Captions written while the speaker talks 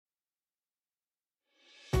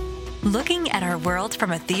Looking at our world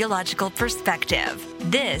from a theological perspective.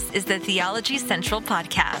 This is the Theology Central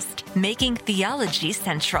Podcast, making theology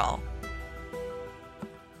central.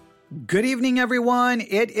 Good evening, everyone.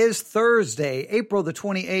 It is Thursday, April the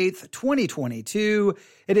 28th, 2022.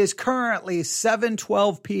 It is currently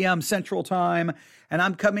 7:12 p.m. Central Time, and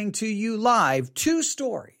I'm coming to you live 2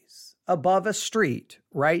 stories above a street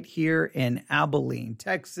right here in Abilene,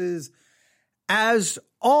 Texas. As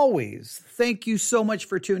always, thank you so much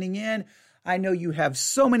for tuning in. I know you have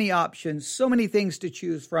so many options, so many things to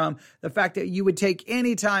choose from. The fact that you would take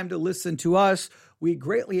any time to listen to us, we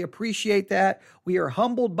greatly appreciate that. We are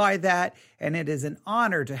humbled by that, and it is an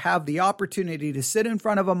honor to have the opportunity to sit in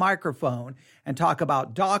front of a microphone and talk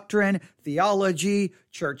about doctrine, theology,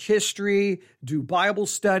 church history, do Bible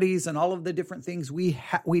studies, and all of the different things we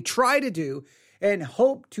try to do and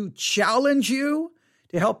hope to challenge you,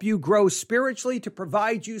 to help you grow spiritually, to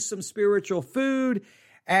provide you some spiritual food.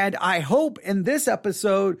 And I hope in this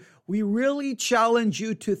episode, we really challenge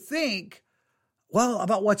you to think,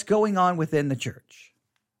 about what's going on within the church.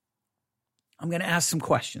 I'm going to ask some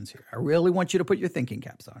questions here. I really want you to put your thinking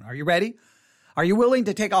caps on. Are you ready? Are you willing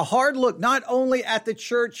to take a hard look, not only at the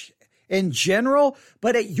church in general,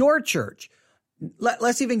 but at your church?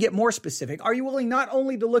 Let's even get more specific. Are you willing not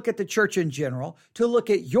only to look at the church in general, to look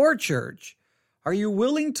at your church? Are you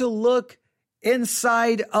willing to look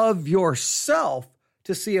inside of yourself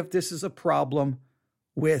to see if this is a problem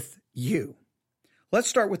with you? Let's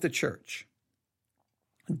start with the church.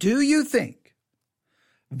 Do you think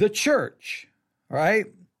the church, right?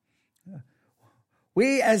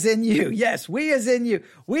 We as in you. Yes, we as in you.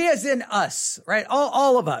 We as in us, right?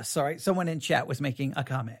 All of us. All right. Someone in chat was making a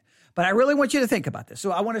comment, but I really want you to think about this.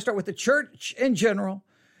 So I want to start with the church in general.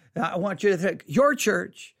 I want you to think your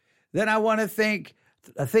church. Then I want to think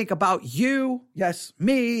about you. Yes,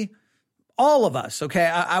 me. All of us, okay?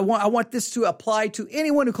 I want this to apply to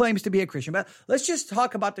anyone who claims to be a Christian. But let's just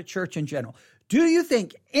talk about the church in general. Do you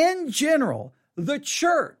think, in general, the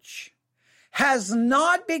church has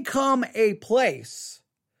not become a place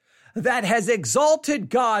that has exalted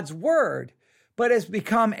God's word, but has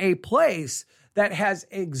become a place that has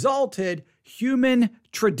exalted human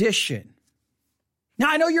tradition? Now,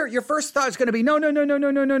 I know your first thought is going to be, no.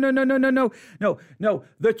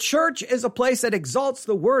 The church is a place that exalts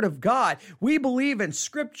the word of God. We believe in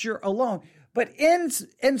scripture alone. But in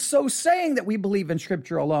so saying that we believe in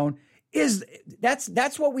scripture alone,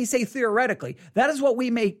 that's what we say theoretically. That is what we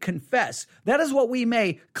may confess. That is what we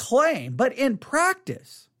may claim. But in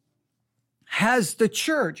practice, has the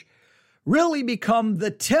church really become the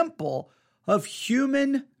temple of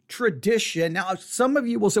human tradition? Now, some of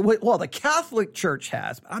you will say, well, the Catholic Church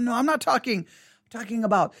has. I'm not talking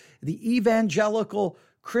about the evangelical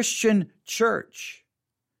Christian church.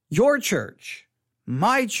 Your church,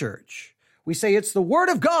 my church. We say it's the word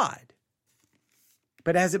of God.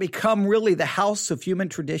 But has it become really the house of human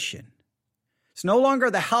tradition? It's no longer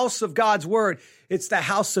the house of God's word. It's the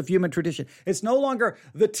house of human tradition. It's no longer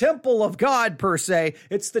the temple of God per se.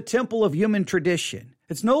 It's the temple of human tradition.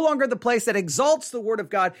 It's no longer the place that exalts the word of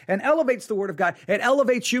God and elevates the word of God. It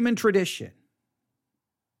elevates human tradition.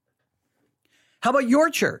 How about your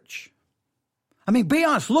church? I mean, be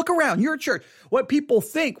honest. Look around your church. What people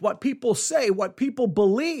think, what people say, what people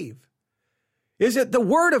believe. Is it the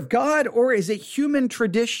word of God or is it human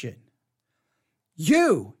tradition?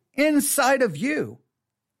 You, inside of you,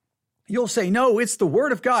 you'll say, no, it's the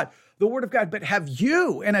word of God, the word of God. But have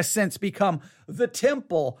you, in a sense, become the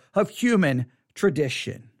temple of human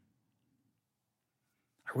tradition?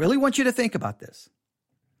 I really want you to think about this.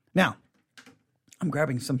 Now, I'm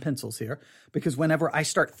grabbing some pencils here because whenever I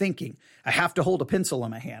start thinking, I have to hold a pencil in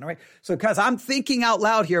my hand, all right? So because I'm thinking out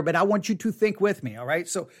loud here, but I want you to think with me, all right?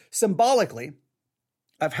 So symbolically,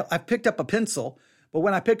 I've picked up a pencil, but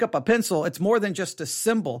when I pick up a pencil, it's more than just a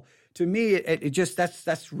symbol. To me, it just,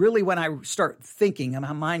 that's really when I start thinking and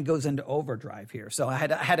my mind goes into overdrive here. So I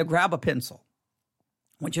had to grab a pencil.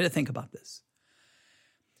 I want you to think about this.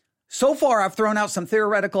 So far, I've thrown out some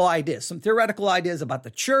theoretical ideas about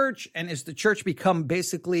the church, and has the church become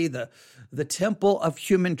basically the temple of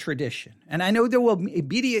human tradition? And I know there will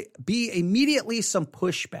be immediately some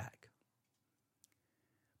pushback,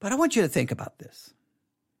 but I want you to think about this.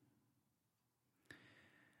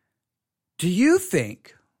 Do you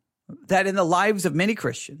think that in the lives of many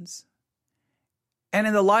Christians and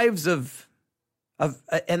in the lives in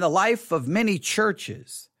the life of many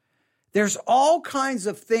churches, there's all kinds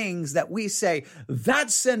of things that we say,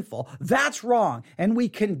 that's sinful, that's wrong, and we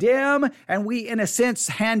condemn, and we, in a sense,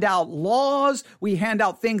 hand out laws, we hand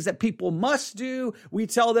out things that people must do, we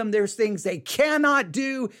tell them there's things they cannot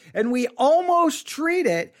do, and we almost treat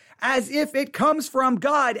it as if it comes from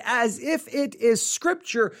God, as if it is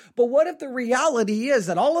scripture. But what if the reality is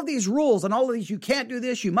that all of these rules and all of these, you can't do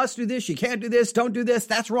this, you must do this, you can't do this, don't do this,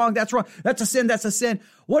 that's wrong, that's a sin, that's a sin.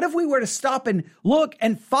 What if we were to stop and look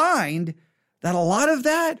and find that a lot of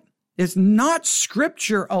that is not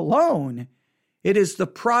scripture alone? It is the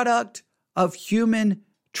product of human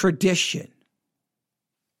tradition.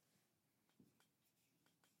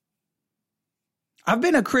 I've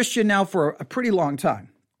been a Christian now for a pretty long time.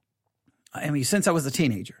 I mean, since I was a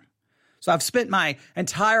teenager. So I've spent my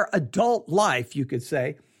entire adult life, you could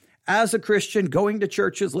say, as a Christian, going to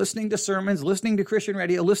churches, listening to sermons, listening to Christian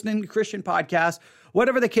radio, listening to Christian podcasts,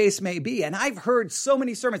 whatever the case may be. And I've heard so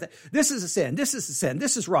many sermons that this is a sin, this is a sin,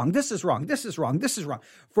 this is wrong, this is wrong, this is wrong, this is wrong.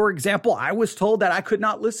 For example, I was told that I could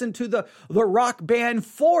not listen to the rock band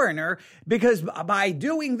Foreigner because by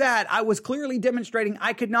doing that, I was clearly demonstrating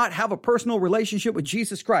I could not have a personal relationship with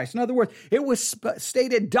Jesus Christ. In other words, it was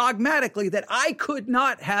stated dogmatically that I could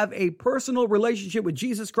not have a personal relationship with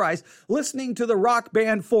Jesus Christ listening to the rock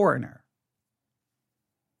band Foreigner.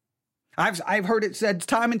 I've heard it said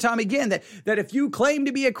time and time again that if you claim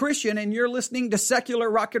to be a Christian and you're listening to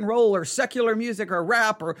secular rock and roll or secular music or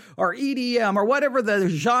rap or EDM or whatever the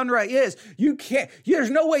genre is,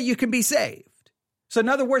 there's no way you can be saved. So in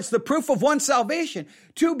other words, the proof of one's salvation,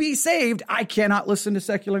 to be saved, I cannot listen to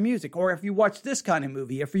secular music. Or if you watch this kind of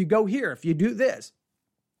movie, if you go here, if you do this.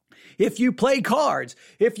 If you play cards,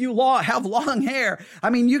 if you have long hair, I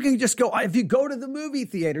mean, you can just go, if you go to the movie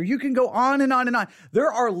theater, you can go on and on and on.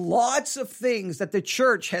 There are lots of things that the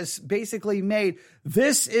church has basically made.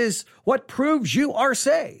 This is what proves you are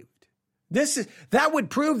saved. That would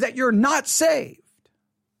prove that you're not saved.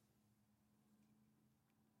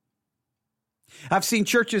 I've seen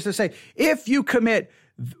churches that say, if you commit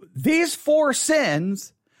these 4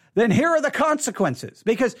 sins, then here are the consequences,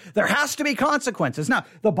 because there has to be consequences. Now,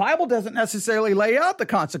 the Bible doesn't necessarily lay out the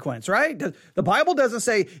consequence, right? The Bible doesn't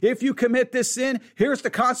say, if you commit this sin, here's the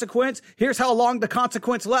consequence. Here's how long the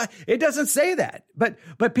consequence lasts. It doesn't say that.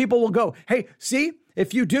 But people will go, hey, see,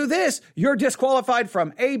 if you do this, you're disqualified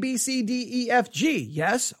from A, B, C, D, E, F, G.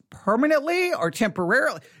 Yes, permanently or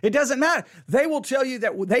temporarily. It doesn't matter. They will tell you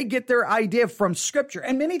that they get their idea from scripture.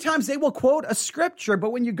 And many times they will quote a scripture.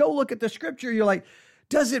 But when you go look at the scripture, you're like,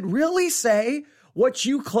 does it really say what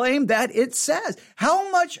you claim that it says?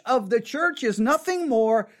 How much of the church is nothing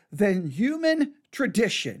more than human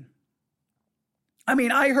tradition? I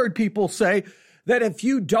mean, I heard people say that if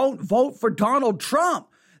you don't vote for Donald Trump,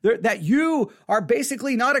 that you are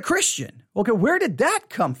basically not a Christian. Okay, where did that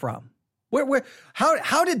come from?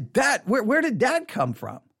 How did that, where did that come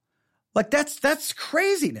from? Like, that's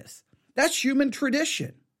craziness. That's human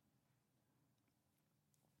tradition.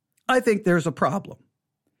 I think there's a problem.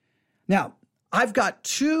 Now, I've got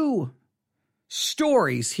 2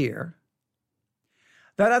 stories here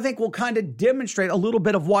that I think will kind of demonstrate a little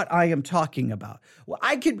bit of what I am talking about. Well,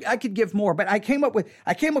 I could give more, but I came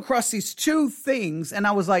across these 2 things and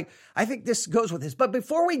I was like, I think this goes with this. But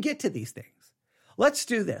before we get to these things, let's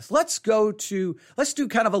do this. Let's do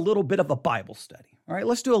kind of a little bit of a Bible study. All right,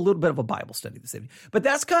 let's do a little bit of a Bible study this evening. But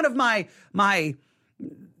that's kind of my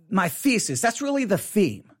thesis. That's really the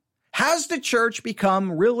theme. Has the church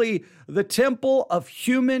become really the temple of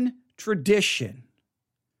human tradition?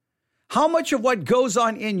 How much of what goes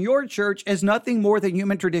on in your church is nothing more than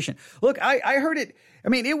human tradition? Look, I heard it. I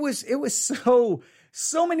mean, it was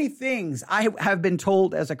so many things I have been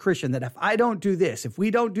told as a Christian that if I don't do this, if we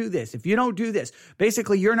don't do this, if you don't do this,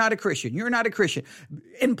 basically you're not a Christian. You're not a Christian,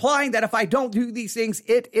 implying that if I don't do these things,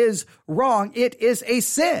 it is wrong. It is a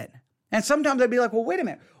sin. And sometimes I'd be like, well, wait a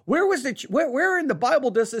minute. Where in the Bible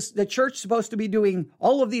does the church supposed to be doing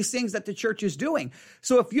all of these things that the church is doing?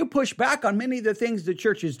 So if you push back on many of the things the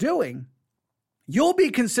church is doing, you'll be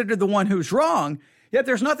considered the one who's wrong. Yet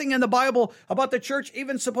there's nothing in the Bible about the church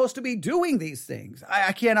even supposed to be doing these things.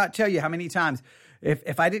 I cannot tell you how many times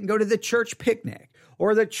if I didn't go to the church picnic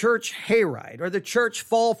or the church hayride or the church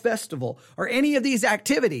fall festival or any of these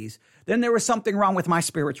activities, then there was something wrong with my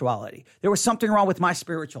spirituality. There was something wrong with my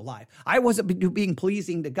spiritual life. I wasn't being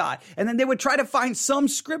pleasing to God. And then they would try to find some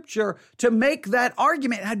scripture to make that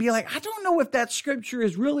argument. And I'd be like, I don't know if that scripture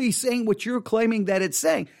is really saying what you're claiming that it's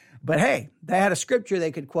saying. But hey, they had a scripture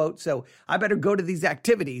they could quote, so I better go to these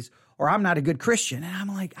activities or I'm not a good Christian. And I'm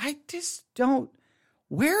like, I just don't,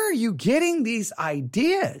 where are you getting these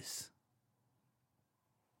ideas?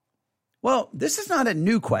 Well, this is not a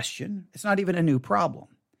new question. It's not even a new problem.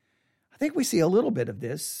 I think we see a little bit of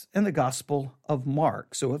this in the Gospel of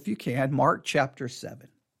Mark. So if you can, Mark chapter 7.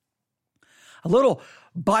 A little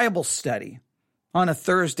Bible study on a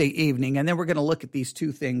Thursday evening, and then we're going to look at these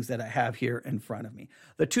two things that I have here in front of me.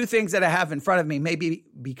 The two things that I have in front of me maybe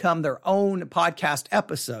become their own podcast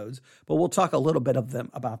episodes, but we'll talk a little bit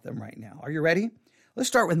about them right now. Are you ready? Let's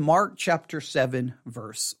start with Mark chapter 7,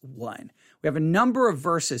 verse 1. We have a number of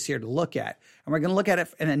verses here to look at, and we're going to look at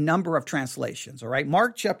it in a number of translations, all right?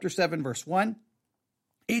 Mark chapter 7, verse 1.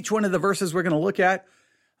 Each one of the verses we're going to look at,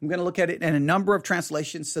 I'm going to look at it in a number of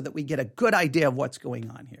translations so that we get a good idea of what's going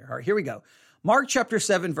on here. All right, here we go. Mark chapter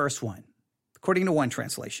 7, verse 1, according to one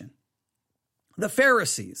translation. The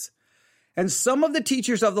Pharisees and some of the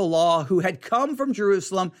teachers of the law who had come from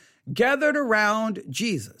Jerusalem gathered around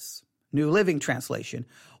Jesus. New Living Translation.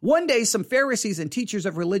 One day, some Pharisees and teachers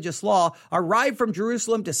of religious law arrived from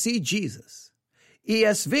Jerusalem to see Jesus.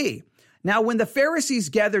 ESV. Now, when the Pharisees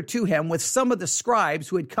gathered to him with some of the scribes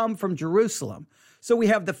who had come from Jerusalem. So we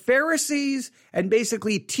have the Pharisees and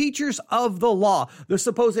basically teachers of the law, the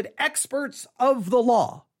supposed experts of the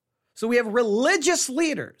law. So we have religious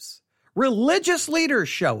leaders. Religious leaders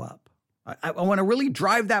show up. I want to really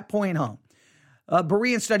drive that point home.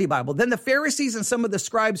 Berean Study Bible. Then the Pharisees and some of the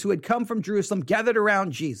scribes who had come from Jerusalem gathered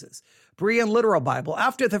around Jesus. Berean Literal Bible.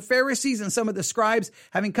 After the Pharisees and some of the scribes,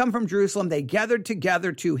 having come from Jerusalem, they gathered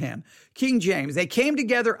together to him. King James. They came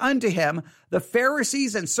together unto him, the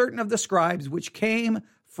Pharisees and certain of the scribes, which came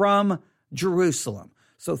from Jerusalem.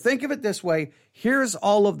 So think of it this way. Here's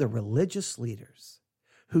all of the religious leaders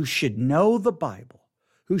who should know the Bible,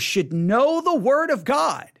 who should know the Word of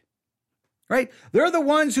God. Right? They're the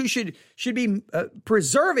ones who should be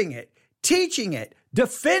preserving it, teaching it,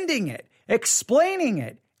 defending it, explaining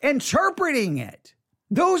it, interpreting it.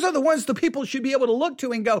 Those are the ones the people should be able to look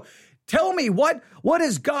to and go, tell me what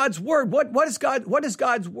is God's word? What does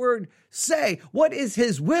God's word say? What is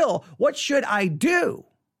his will? What should I do?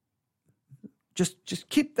 Just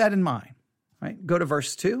keep that in mind. Right? Go to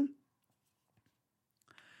verse 2.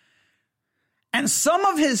 And some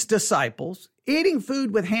of his disciples, eating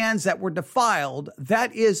food with hands that were defiled,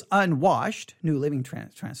 that is unwashed, New Living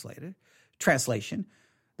Translation.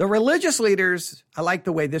 The religious leaders, I like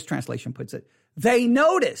the way this translation puts it, they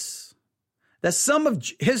notice that some of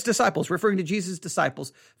his disciples, referring to Jesus'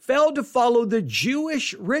 disciples, failed to follow the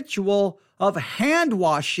Jewish ritual of hand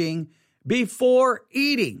washing before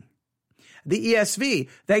eating. The ESV,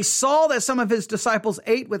 they saw that some of his disciples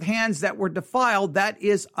ate with hands that were defiled, that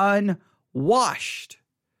is unwashed.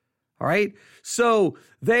 All right. So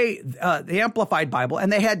the Amplified Bible,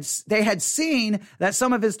 and they had seen that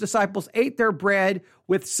some of his disciples ate their bread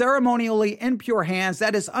with ceremonially impure hands,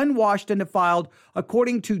 that is unwashed and defiled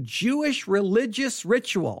according to Jewish religious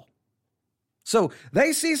ritual. So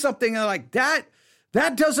they see something like that.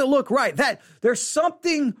 That doesn't look right. That there's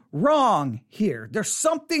something wrong here. There's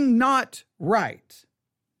something not right.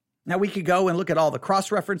 Now, we could go and look at all the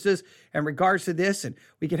cross-references in regards to this, and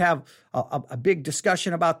we could have a big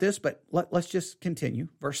discussion about this, but let's just continue.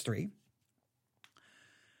 Verse 3.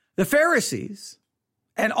 The Pharisees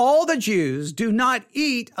and all the Jews do not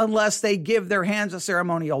eat unless they give their hands a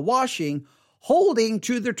ceremonial washing, holding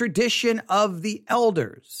to the tradition of the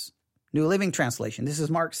elders. New Living Translation. This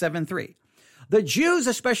is Mark 7:3. The Jews,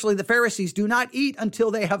 especially the Pharisees, do not eat until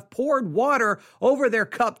they have poured water over their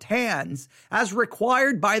cupped hands, as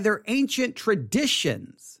required by their ancient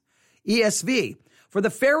traditions. ESV, for the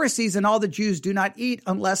Pharisees and all the Jews do not eat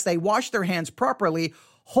unless they wash their hands properly,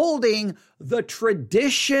 holding the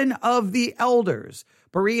tradition of the elders.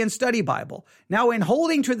 Berean Study Bible. Now, in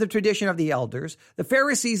holding to the tradition of the elders, the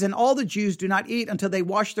Pharisees and all the Jews do not eat until they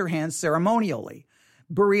wash their hands ceremonially.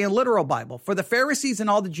 Berean Literal Bible. For the Pharisees and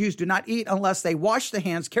all the Jews do not eat unless they wash the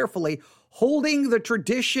hands carefully, holding the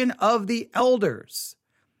tradition of the elders.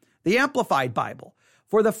 The Amplified Bible.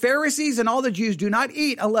 For the Pharisees and all the Jews do not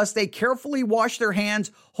eat unless they carefully wash their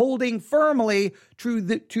hands, holding firmly to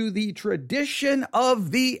the tradition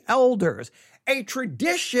of the elders. A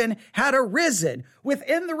tradition had arisen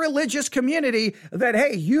within the religious community that,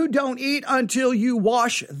 hey, you don't eat until you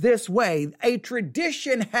wash this way. A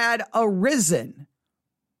tradition had arisen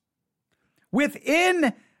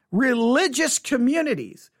within religious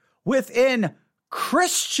communities, within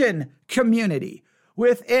Christian community,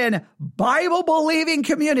 within Bible-believing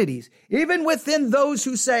communities, even within those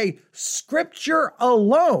who say Scripture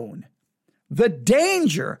alone, the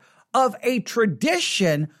danger of a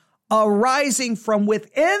tradition arising from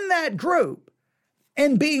within that group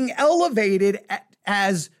and being elevated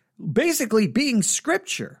as basically being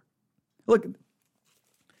Scripture. Look,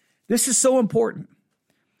 this is so important.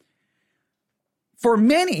 For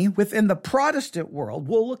many within the Protestant world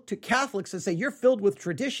will look to Catholics and say, you're filled with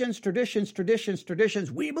traditions.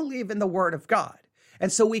 We believe in the Word of God.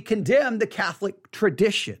 And so we condemn the Catholic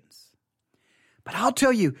traditions. But I'll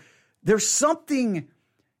tell you, there's something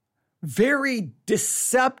very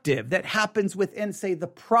deceptive that happens within, say, the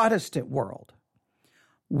Protestant world.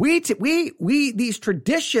 These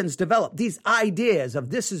traditions develop, these ideas of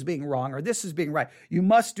this is being wrong or this is being right. You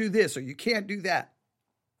must do this or you can't do that.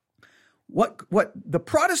 What the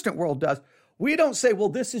Protestant world does, we don't say, well,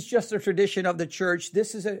 this is just a tradition of the church.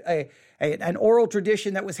 This is an oral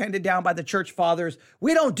tradition that was handed down by the church fathers.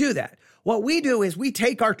 We don't do that. What we do is we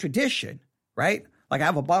take our tradition, right? Like I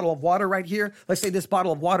have a bottle of water right here. Let's say this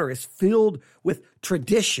bottle of water is filled with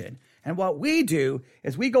tradition. And what we do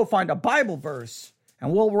is we go find a Bible verse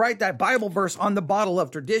and we'll write that Bible verse on the bottle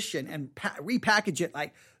of tradition and repackage it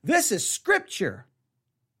like, this is scripture.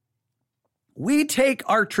 We take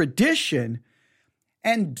our tradition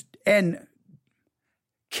and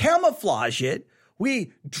camouflage it.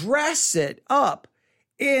 We dress it up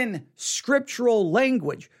in scriptural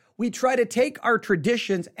language. We try to take our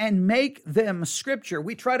traditions and make them scripture.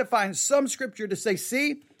 We try to find some scripture to say,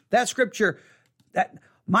 see, that scripture, that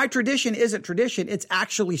my tradition isn't tradition, it's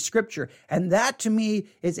actually scripture. And that to me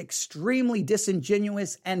is extremely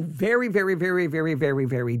disingenuous and very, very, very, very, very,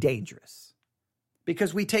 very dangerous.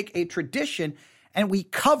 Because we take a tradition and we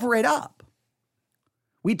cover it up.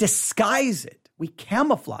 We disguise it. We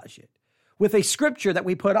camouflage it with a scripture that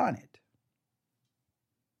we put on it.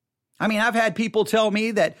 I mean, I've had people tell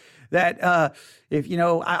me that if, you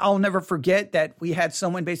know, I'll never forget that we had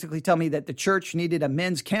someone basically tell me that the church needed a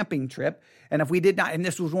men's camping trip. And if we did not, and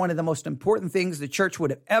this was one of the most important things the church would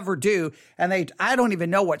have ever do. And I don't even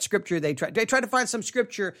know what scripture they tried to find some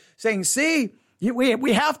scripture saying, see,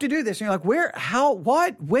 we have to do this. And you're like, where, how,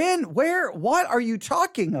 what, when, where, what are you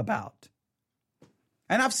talking about?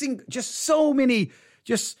 And I've seen just so many,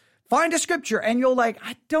 just find a scripture and you're like,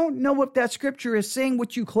 I don't know if that scripture is saying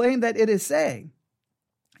what you claim that it is saying.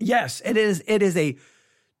 Yes, it is a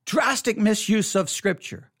drastic misuse of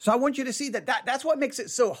scripture. So I want you to see that's what makes it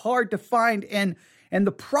so hard to find in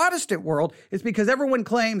the Protestant world, is because everyone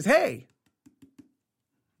claims, hey,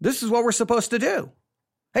 this is what we're supposed to do.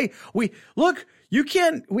 Hey, we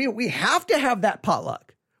have to have that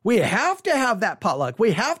potluck. We have to have that potluck.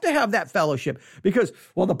 We have to have that fellowship because,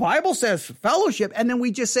 well, the Bible says fellowship. And then we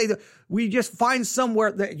just say that we just find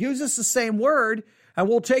somewhere that uses the same word and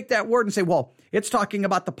we'll take that word and say, well, it's talking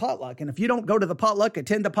about the potluck. And if you don't go to the potluck,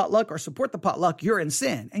 attend the potluck or support the potluck, you're in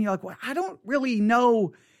sin. And you're like, well, I don't really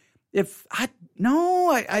know if I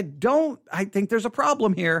don't. I think there's a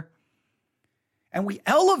problem here. And we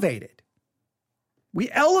elevate it.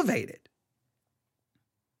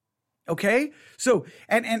 Okay. So,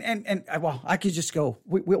 and well, I could just go,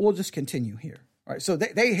 we'll just continue here. All right. So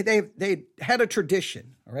they had a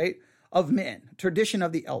tradition, all right, of men, tradition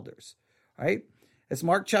of the elders, all right. It's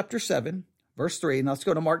Mark chapter 7, verse 3. And let's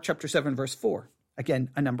go to Mark chapter 7, verse 4. Again,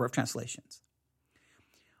 a number of translations.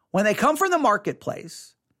 When they come from the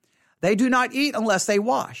marketplace, they do not eat unless they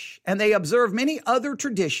wash, and they observe many other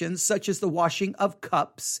traditions, such as the washing of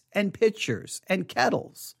cups and pitchers and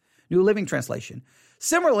kettles. New Living Translation.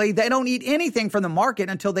 Similarly, they don't eat anything from the market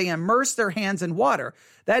until they immerse their hands in water.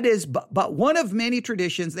 That is but one of many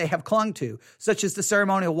traditions they have clung to, such as the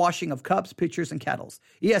ceremonial washing of cups, pitchers, and kettles.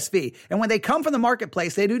 ESV. And when they come from the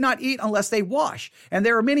marketplace, they do not eat unless they wash. And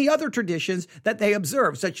there are many other traditions that they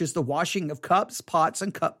observe, such as the washing of cups, pots,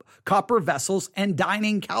 and copper vessels, and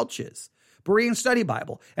dining couches. Berean Study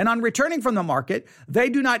Bible. And on returning from the market, they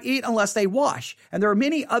do not eat unless they wash. And there are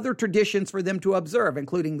many other traditions for them to observe,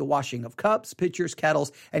 including the washing of cups, pitchers,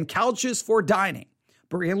 kettles, and couches for dining.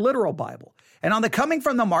 Berean Literal Bible. And on the coming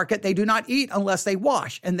from the market, they do not eat unless they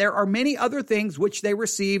wash. And there are many other things which they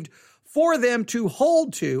received for them to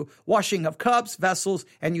hold to, washing of cups, vessels,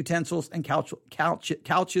 and utensils, and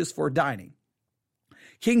couches for dining.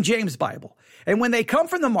 King James Bible. And when they come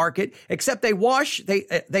from the market, except they wash, they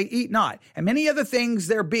eat not. And many other things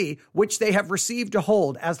there be, which they have received to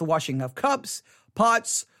hold, as the washing of cups,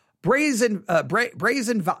 pots, brazen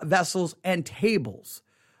vessels, and tables.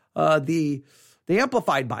 The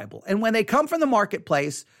Amplified Bible. And when they come from the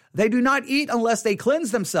marketplace, they do not eat unless they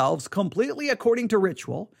cleanse themselves completely according to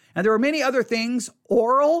ritual. And there are many other things,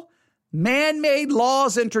 oral, man-made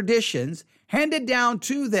laws and traditions handed down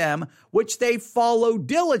to them, which they follow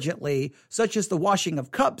diligently, such as the washing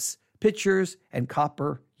of cups, pitchers, and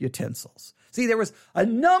copper utensils. See, there was a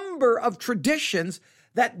number of traditions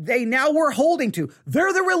that they now were holding to.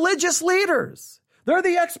 They're the religious leaders. They're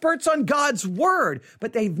the experts on God's word,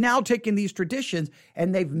 but they've now taken these traditions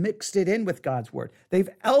and they've mixed it in with God's word. They've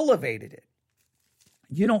elevated it.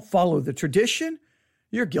 You don't follow the tradition,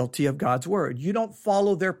 you're guilty of God's word. You don't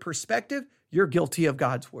follow their perspective, you're guilty of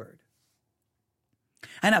God's word.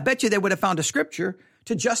 And I bet you they would have found a scripture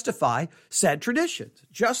to justify said traditions,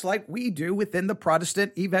 just like we do within the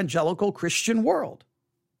Protestant evangelical Christian world.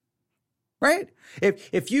 Right?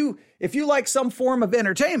 If you like some form of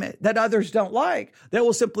entertainment that others don't like, they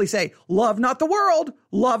will simply say, love not the world,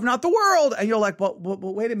 love not the world. And you're like, well,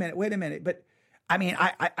 wait a minute. But I mean,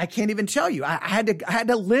 I can't even tell you. I had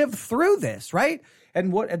to live through this, right?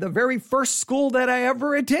 And what the very first school that I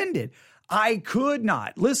ever attended, I could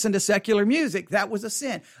not listen to secular music. That was a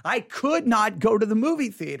sin. I could not go to the movie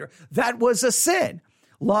theater. That was a sin.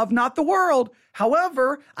 Love not the world.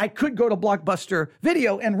 However, I could go to Blockbuster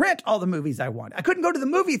Video and rent all the movies I want. I couldn't go to the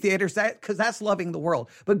movie theaters because that's loving the world.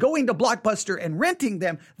 But going to Blockbuster and renting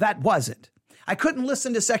them, that wasn't. I couldn't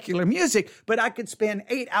listen to secular music, but I could spend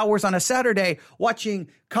 8 hours on a Saturday watching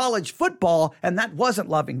college football, and that wasn't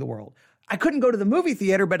loving the world. I couldn't go to the movie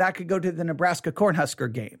theater, but I could go to the Nebraska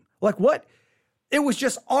Cornhusker game. Like what? It was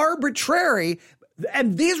just arbitrary.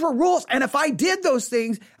 And these were rules. And if I did those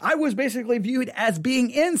things, I was basically viewed as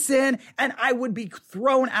being in sin, and I would be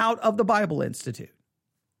thrown out of the Bible Institute.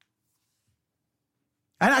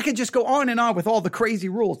 And I could just go on and on with all the crazy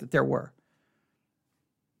rules that there were.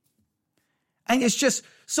 And it's just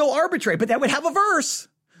so arbitrary. But that would have a verse.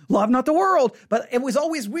 Love not the world. But it was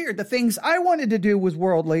always weird. The things I wanted to do was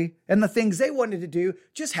worldly, and the things they wanted to do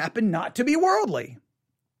just happened not to be worldly.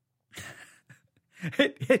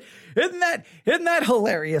 Isn't that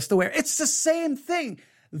hilarious? It's the same thing.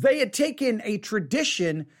 They had taken a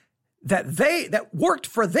tradition that worked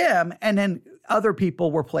for them, and then other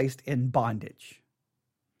people were placed in bondage.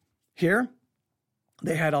 Here,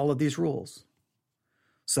 they had all of these rules.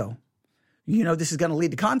 So, this is going to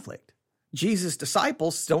lead to conflict. Jesus'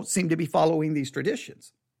 disciples don't seem to be following these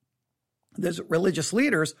traditions. The religious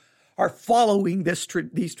leaders are following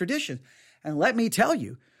these traditions. And let me tell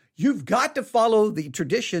you, you've got to follow the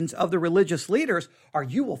traditions of the religious leaders, or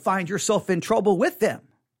you will find yourself in trouble with them.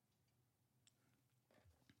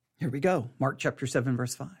 Here we go. Mark chapter 7,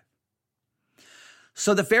 verse 5.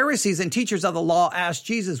 So the Pharisees and teachers of the law asked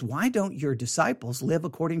Jesus, why don't your disciples live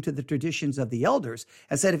according to the traditions of the elders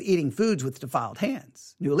instead of eating foods with defiled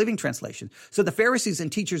hands? New Living Translation. So the Pharisees and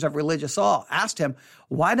teachers of religious law asked him,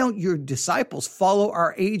 why don't your disciples follow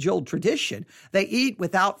our age-old tradition? They eat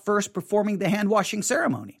without first performing the hand-washing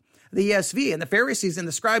ceremony. The ESV and the Pharisees and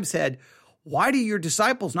the scribes said, why do your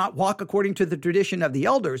disciples not walk according to the tradition of the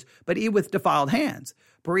elders, but eat with defiled hands?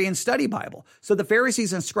 Berean Study Bible. So the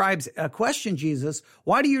Pharisees and scribes questioned Jesus,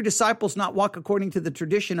 why do your disciples not walk according to the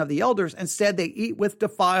tradition of the elders? Instead, they eat with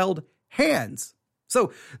defiled hands.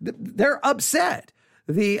 So they're upset.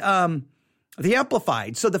 The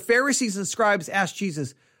Amplified. So the Pharisees and scribes asked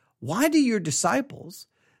Jesus, why do your disciples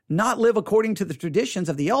not live according to the traditions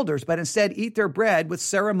of the elders, but instead eat their bread with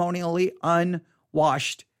ceremonially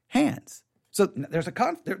unwashed hands? So there's a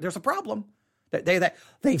problem.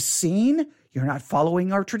 They've seen you're not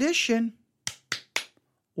following our tradition.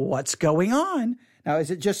 What's going on? Now,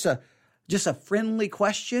 is it just a friendly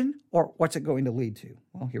question, or what's it going to lead to?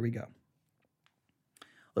 Well, here we go.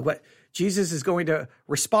 Look what Jesus is going to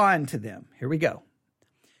respond to them. Here we go.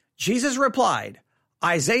 Jesus replied,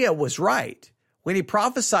 Isaiah was right when he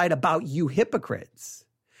prophesied about you hypocrites.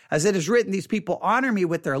 As it is written, these people honor me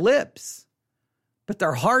with their lips, but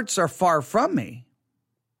their hearts are far from me.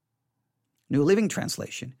 New Living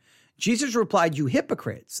Translation. Jesus replied, you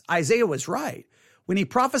hypocrites. Isaiah was right when he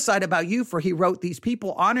prophesied about you, for he wrote, these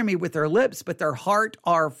people honor me with their lips, but their heart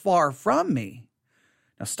are far from me.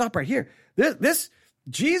 Now stop right here. This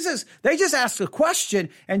Jesus, they just asked a question,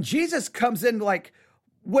 and Jesus comes in like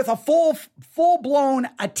with a full-blown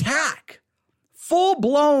attack.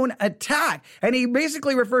 Full-blown attack. And he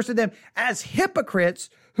basically refers to them as hypocrites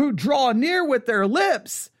who draw near with their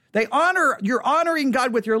lips. You're honoring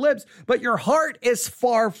God with your lips, but your heart is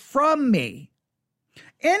far from me.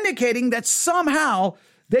 Indicating that somehow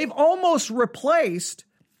they've almost replaced,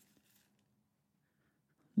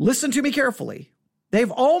 listen to me carefully,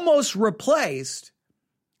 they've almost replaced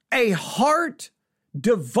a heart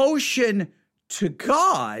devotion to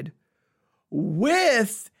God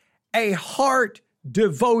with a heart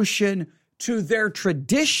devotion to their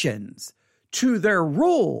traditions, to their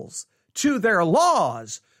rules, to their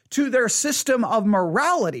laws, to their system of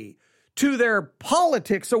morality, to their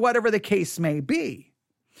politics, or whatever the case may be.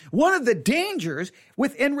 One of the dangers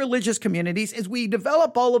within religious communities is we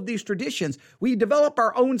develop all of these traditions. We develop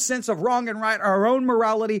our own sense of wrong and right, our own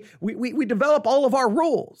morality. We develop all of our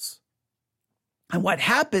rules. And what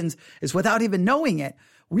happens is, without even knowing it,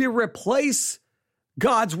 we replace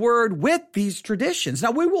God's word with these traditions.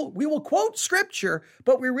 Now, we will quote scripture,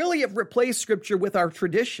 but we really have replaced scripture with our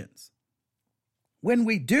traditions. When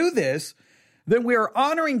we do this, then we are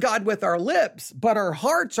honoring God with our lips, but our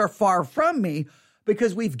hearts are far from me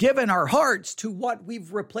because we've given our hearts to what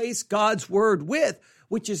we've replaced God's word with,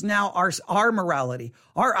 which is now our morality,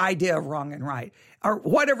 our idea of wrong and right, or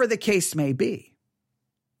whatever the case may be.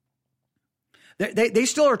 They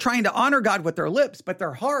still are trying to honor God with their lips, but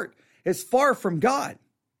their heart is far from God.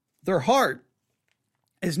 Their heart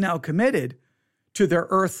is now committed to their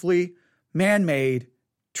earthly, man-made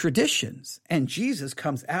traditions. And Jesus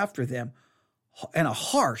comes after them in a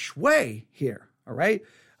harsh way here, all right?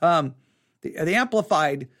 The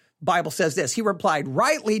Amplified Bible says this. He replied,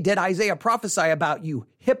 rightly did Isaiah prophesy about you,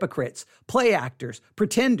 hypocrites, play actors,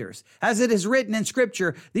 pretenders. As it is written in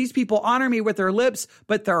Scripture, these people honor me with their lips,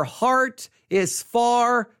 but their heart is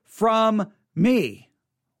far from me.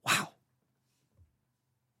 Wow.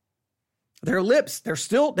 Their lips, they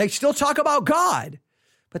still talk about God,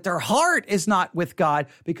 but their heart is not with God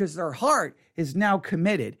because their heart is now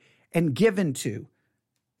committed and given to,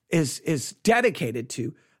 is dedicated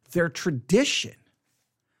to their tradition.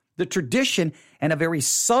 The tradition, in a very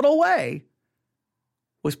subtle way,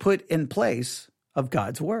 was put in place of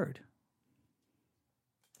God's word.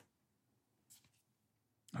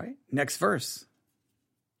 All right, next verse.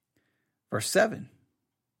 Verse 7.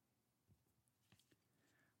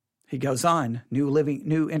 He goes on,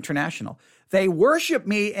 New International. They worship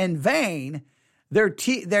me in vain. Their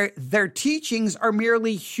teachings are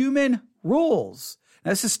merely human rules.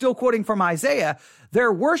 Now, this is still quoting from Isaiah.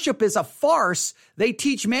 Their worship is a farce. They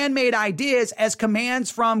teach man-made ideas as commands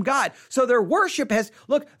from God. So their worship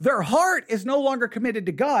their heart is no longer committed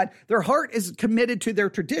to God. Their heart is committed to their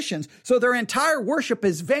traditions. So their entire worship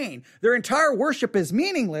is vain. Their entire worship is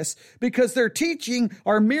meaningless because their teaching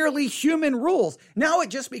are merely human rules. Now it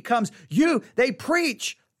just becomes they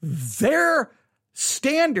preach their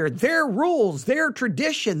standard, their rules, their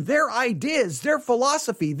tradition, their ideas, their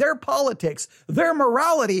philosophy, their politics, their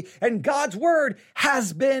morality, and God's word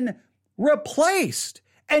has been replaced.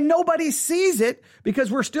 And nobody sees it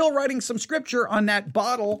because we're still writing some scripture on that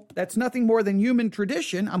bottle that's nothing more than human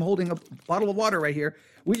tradition. I'm holding a bottle of water right here.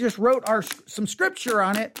 We just wrote some scripture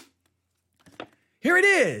on it. Here it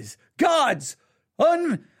is, God's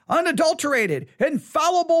unadulterated,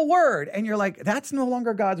 infallible word. And you're like, that's no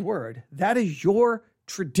longer God's word. That is your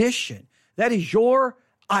tradition. That is your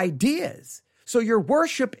ideas. So your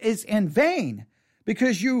worship is in vain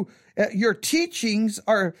because your teachings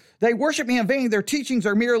they worship me in vain. Their teachings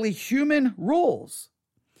are merely human rules.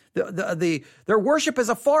 Their worship is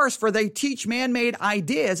a farce, for they teach man-made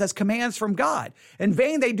ideas as commands from God. In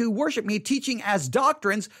vain they do worship me, teaching as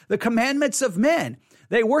doctrines the commandments of men.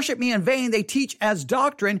 They worship me in vain. They teach as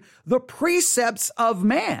doctrine the precepts of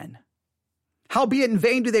man. Howbeit in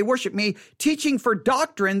vain do they worship me, teaching for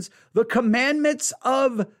doctrines the commandments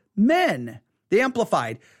of men. The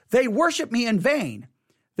Amplified. They worship me in vain.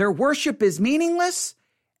 Their worship is meaningless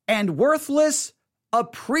and worthless, a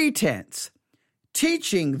pretense,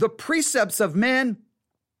 teaching the precepts of men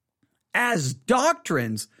as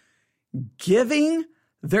doctrines, giving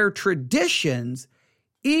their traditions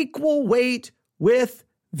equal weight with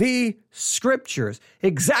the scriptures.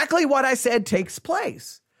 Exactly what I said takes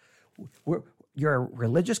place. You're a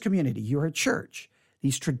religious community. You're a church.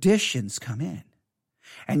 These traditions come in.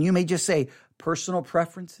 And you may just say personal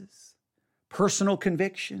preferences, personal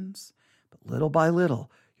convictions, but little by little,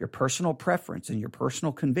 your personal preference and your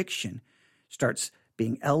personal conviction starts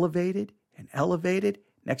being elevated and elevated.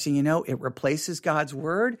 Next thing you know, it replaces God's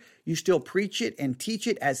word. You still preach it and teach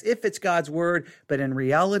it as if it's God's word, but in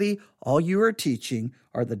reality, all you are teaching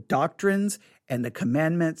are the doctrines and the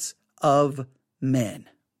commandments of men.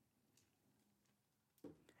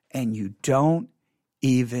 And you don't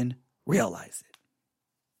even realize it.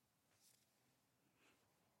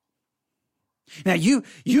 Now, you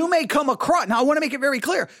may come across, now I want to make it very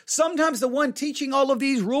clear, sometimes the one teaching all of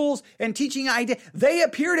these rules and teaching ideas, they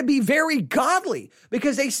appear to be very godly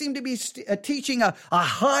because they seem to be teaching a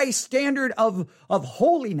high standard of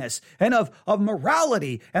holiness and of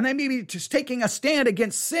morality, and they may be just taking a stand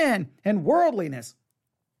against sin and worldliness.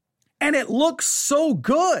 And it looks so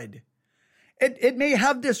good. It may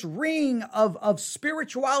have this ring of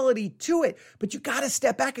spirituality to it, but you got to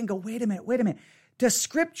step back and go, wait a minute. Does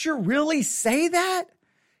Scripture really say that?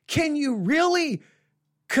 Can you really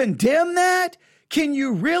condemn that? Can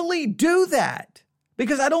you really do that?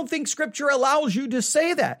 Because I don't think Scripture allows you to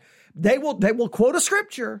say that. They will quote a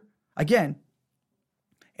Scripture. Again,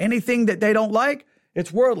 anything that they don't like,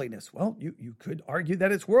 it's worldliness. Well, you could argue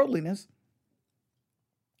that it's worldliness.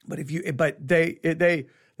 But they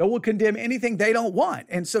will condemn anything they don't want.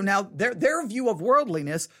 And so now their view of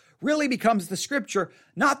worldliness really becomes the Scripture,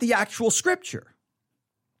 not the actual Scripture.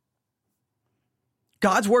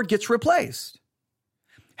 God's word gets replaced.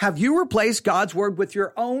 Have you replaced God's word with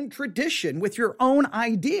your own tradition, with your own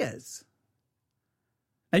ideas?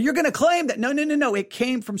 Now you're going to claim that, no, it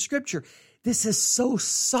came from Scripture. This is so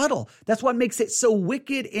subtle. That's what makes it so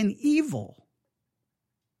wicked and evil.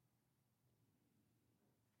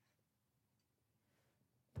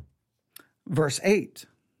 Verse 8.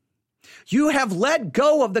 You have let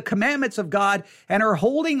go of the commandments of God and are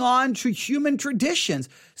holding on to human traditions.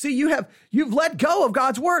 See, you've let go of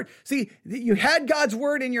God's word. See, you had God's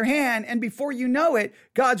word in your hand, and before you know it,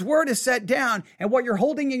 God's word is set down, and what you're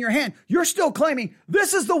holding in your hand, you're still claiming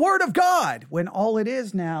this is the word of God, when all it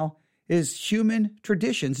is now is human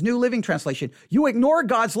traditions. New Living Translation. You ignore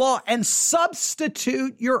God's law and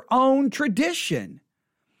substitute your own tradition.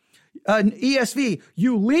 ESV,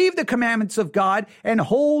 you leave the commandments of God and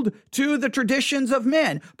hold to the traditions of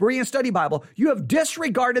men. Berean Study Bible, you have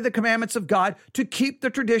disregarded the commandments of God to keep the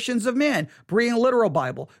traditions of men. Berean Literal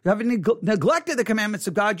Bible, you have neglected the commandments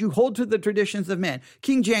of God, you hold to the traditions of men.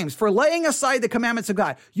 King James, for laying aside the commandments of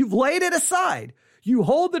God, you've laid it aside. You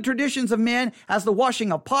hold the traditions of men as the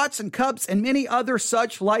washing of pots and cups and many other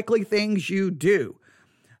such likely things you do.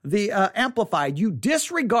 The Amplified, you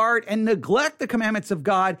disregard and neglect the commandments of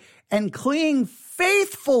God and cling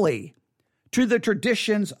faithfully to the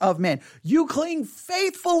traditions of men. You cling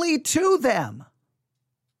faithfully to them.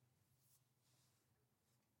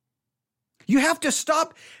 You have to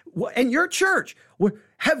stop. In your church,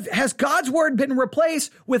 has God's word been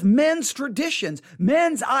replaced with men's traditions,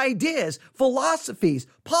 men's ideas, philosophies,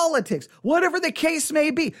 politics, whatever the case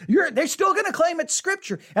may be? They're still going to claim it's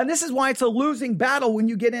Scripture. And this is why it's a losing battle when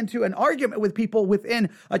you get into an argument with people within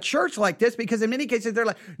a church like this, because in many cases they're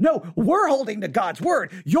like, no, we're holding to God's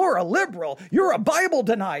word. You're a liberal. You're a Bible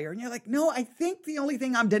denier. And you're like, no, I think the only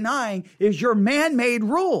thing I'm denying is your man-made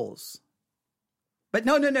rules. But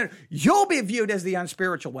no. You'll be viewed as the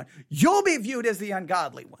unspiritual one. You'll be viewed as the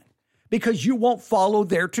ungodly one because you won't follow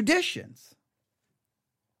their traditions.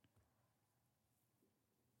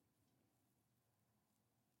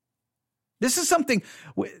 This is something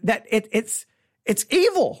that it's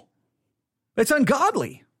evil. It's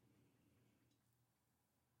ungodly.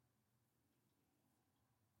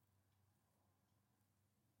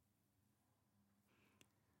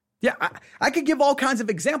 Yeah, I could give all kinds of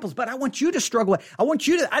examples, but I want you to struggle. I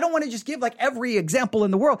don't want to just give like every example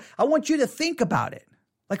in the world. I want you to think about it.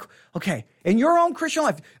 Like, okay, in your own Christian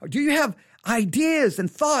life, do you have ideas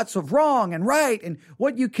and thoughts of wrong and right and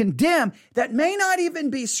what you condemn that may not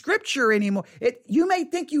even be Scripture anymore? You may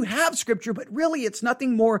think you have Scripture, but really it's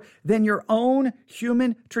nothing more than your own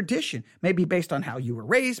human tradition. Maybe based on how you were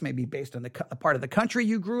raised, maybe based on the part of the country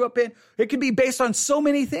you grew up in. It could be based on so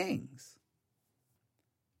many things.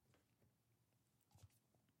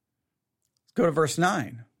 Go to verse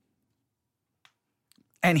 9.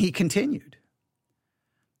 And he continued.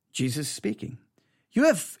 Jesus speaking.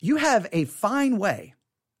 You have a fine way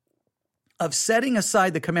of setting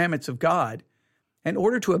aside the commandments of God in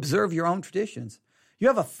order to observe your own traditions. You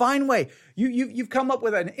have a fine way. You've come up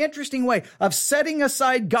with an interesting way of setting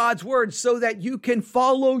aside God's word so that you can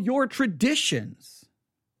follow your traditions.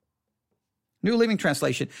 New Living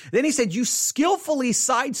Translation. Then he said, you skillfully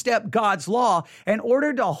sidestep God's law in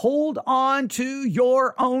order to hold on to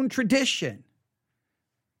your own tradition.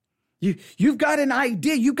 You've got an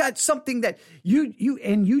idea. You've got something that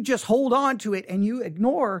you just hold on to it and you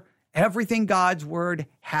ignore everything God's word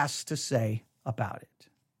has to say about it.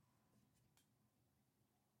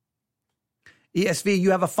 ESV,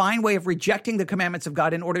 you have a fine way of rejecting the commandments of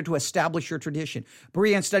God in order to establish your tradition.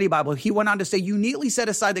 Berean Study Bible, he went on to say, you neatly set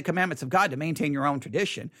aside the commandments of God to maintain your own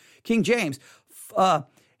tradition. King James,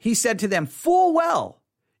 he said to them, full well,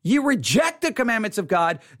 you reject the commandments of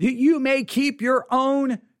God, that you may keep your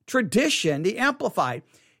own tradition. The Amplified,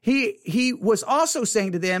 he was also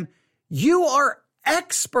saying to them, you are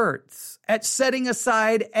experts at setting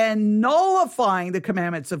aside and nullifying the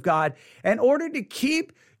commandments of God in order to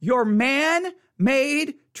keep your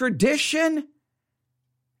man-made tradition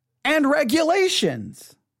and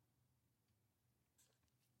regulations.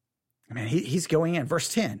 I mean, he's going in.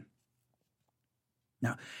 Verse 10.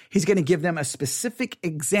 Now, he's going to give them a specific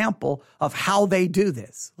example of how they do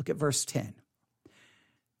this. Look at verse 10.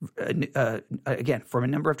 Again, from a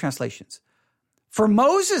number of translations. For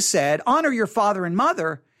Moses said, honor your father and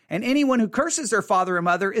mother, and anyone who curses their father or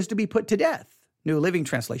mother is to be put to death. New Living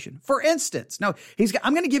Translation. For instance, now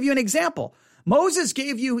I'm going to give you an example. Moses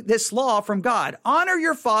gave you this law from God. Honor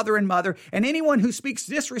your father and mother, and anyone who speaks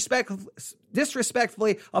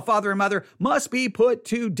disrespectfully of father and mother must be put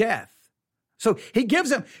to death. So he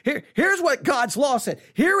gives them, here's what God's law said.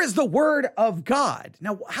 Here is the word of God.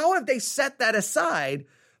 Now, how have they set that aside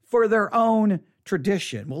for their own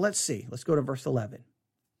tradition? Well, let's see. Let's go to verse 11.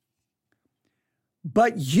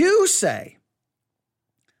 But you say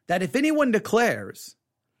that if anyone declares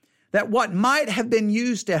that what might have been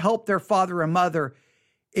used to help their father and mother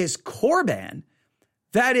is Korban,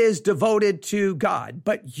 that is devoted to God.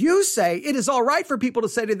 But you say it is all right for people to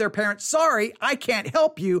say to their parents, sorry, I can't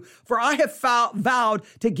help you, for I have vowed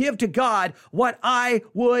to give to God what I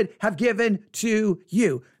would have given to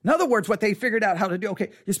you. In other words, what they figured out how to do,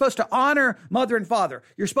 okay, you're supposed to honor mother and father.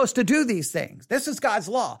 You're supposed to do these things. This is God's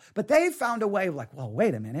law. But they found a way of like, well,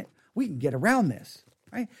 wait a minute, we can get around this.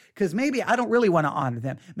 Right? Because maybe I don't really want to honor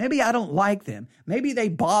them. Maybe I don't like them. Maybe they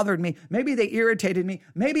bothered me. Maybe they irritated me.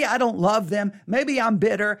 Maybe I don't love them. Maybe I'm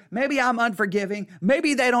bitter. Maybe I'm unforgiving.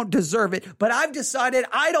 Maybe they don't deserve it. But I've decided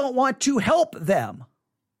I don't want to help them.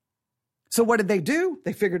 So what did they do?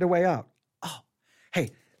 They figured a way out. Oh, hey,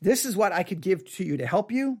 this is what I could give to you to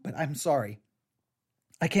help you, but I'm sorry.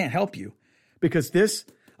 I can't help you because this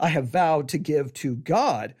I have vowed to give to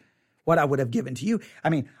God what I would have given to you. I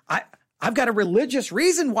mean, I've got a religious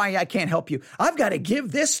reason why I can't help you. I've got to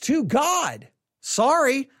give this to God.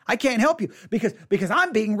 Sorry, I can't help you because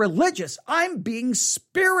I'm being religious. I'm being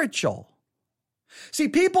spiritual. See,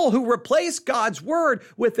 people who replace God's word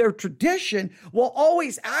with their tradition will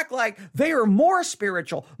always act like they are more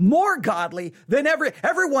spiritual, more godly than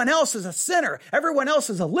everyone else is a sinner. Everyone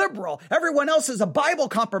else is a liberal. Everyone else is a Bible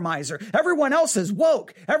compromiser. Everyone else is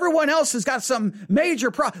woke. Everyone else has got some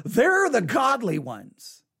major problem. They're the godly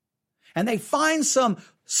ones. And they find some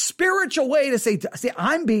spiritual way to say,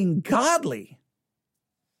 I'm being godly.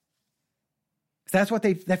 That's what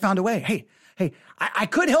they found a way. Hey, I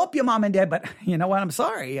could help you, mom and dad, but you know what? I'm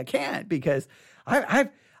sorry, I can't because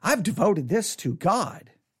I've devoted this to God.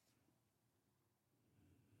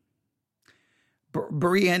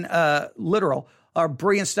 Berean literal or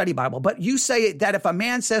Berean study Bible. But you say that if a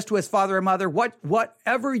man says to his father or mother,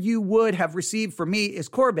 whatever you would have received from me is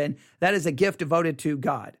Korban, that is a gift devoted to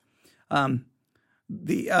God.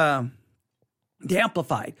 The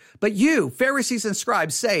Amplified. But you, Pharisees and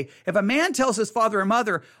scribes, say, if a man tells his father or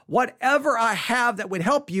mother, whatever I have that would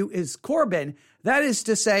help you is Korban, that is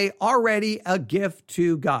to say, already a gift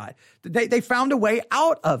to God. They found a way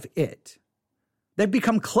out of it. They've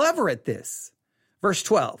become clever at this. Verse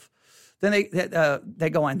 12. Then they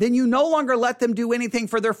go on. Then you no longer let them do anything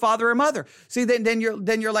for their father or mother. See, then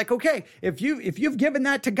you're like, okay, if you've given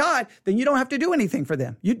that to God, then you don't have to do anything for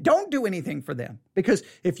them. You don't do anything for them because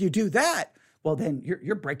if you do that, well, then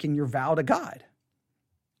you're breaking your vow to God.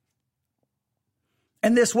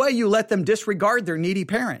 And this way, you let them disregard their needy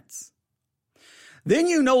parents. Then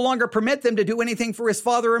you no longer permit them to do anything for his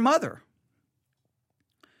father or mother.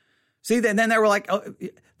 See, then they were like, oh,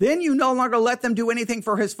 then you no longer let them do anything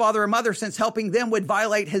for his father or mother since helping them would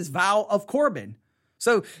violate his vow of Korban.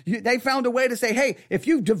 So they found a way to say, hey, if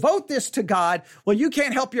you devote this to God, well, you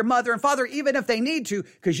can't help your mother and father even if they need to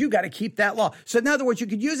because you got to keep that law. So in other words, you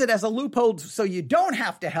could use it as a loophole so you don't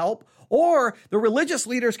have to help. Or the religious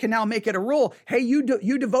leaders can now make it a rule. Hey, you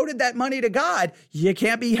devoted that money to God. You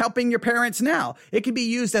can't be helping your parents now. It can be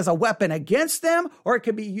used as a weapon against them, or it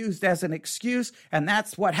can be used as an excuse. And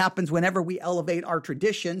that's what happens whenever we elevate our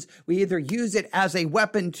traditions. We either use it as a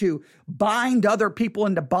weapon to bind other people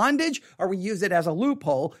into bondage, or we use it as a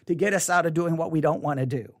loophole to get us out of doing what we don't want to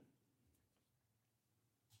do.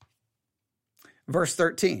 Verse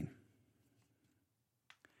 13.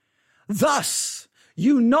 Thus,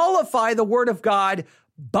 you nullify the word of God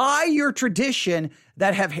by your tradition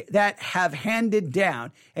that have handed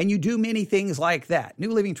down. And you do many things like that. New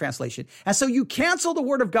Living Translation. And so you cancel the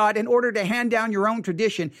word of God in order to hand down your own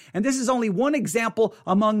tradition. And this is only one example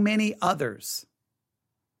among many others.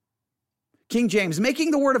 King James,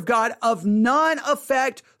 making the word of God of none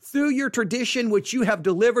effect through your tradition, which you have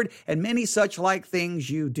delivered, and many such like things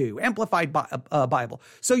you do. Amplified Bible.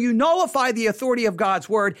 So you nullify the authority of God's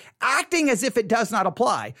word, acting as if it does not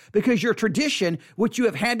apply, because your tradition, which you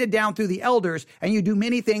have handed down through the elders, and you do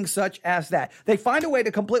many things such as that. They find a way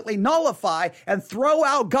to completely nullify and throw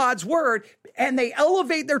out God's word, and they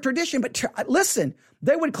elevate their tradition. But listen,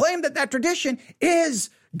 they would claim that tradition is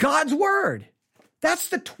God's word. That's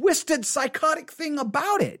the twisted, psychotic thing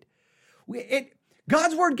about it.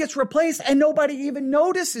 God's word gets replaced and nobody even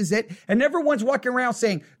notices it. And everyone's walking around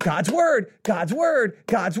saying, God's word, God's word,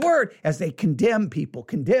 God's word, as they condemn people,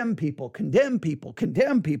 condemn people, condemn people,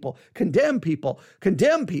 condemn people, condemn people,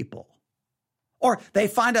 condemn people. Or they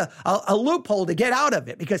find a loophole to get out of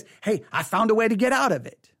it because, hey, I found a way to get out of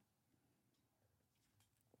it.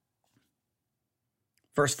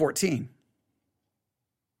 Verse 14.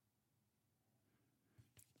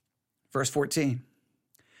 Verse 14.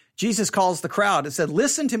 Jesus calls the crowd and said,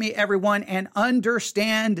 listen to me, everyone, and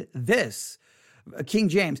understand this. King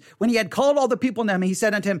James, when he had called all the people unto him, he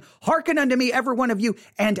said unto him, hearken unto me, every one of you,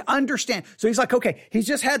 and understand. So he's like, okay, he's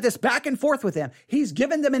just had this back and forth with them. He's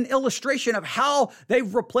given them an illustration of how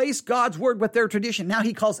they've replaced God's word with their tradition. Now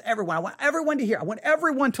he calls everyone. I want everyone to hear. I want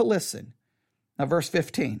everyone to listen. Now, verse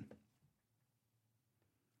 15.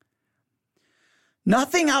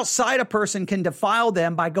 Nothing outside a person can defile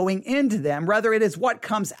them by going into them. Rather, it is what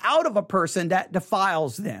comes out of a person that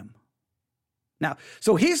defiles them. Now,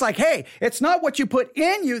 so he's like, hey, it's not what you put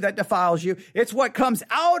in you that defiles you. It's what comes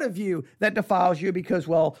out of you that defiles you because,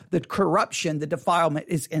 well, the corruption, the defilement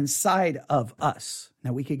is inside of us.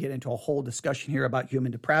 Now, we could get into a whole discussion here about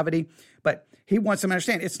human depravity, but he wants them to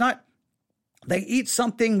understand it's not they eat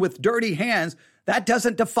something with dirty hands. That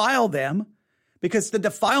doesn't defile them because the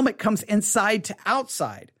defilement comes inside to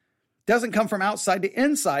outside. It doesn't come from outside to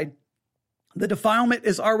inside. The defilement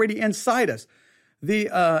is already inside us. The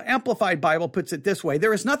Amplified Bible puts it this way.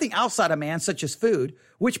 There is nothing outside a man, such as food,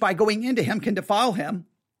 which by going into him can defile him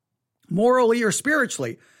morally or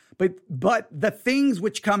spiritually. But the things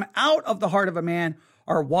which come out of the heart of a man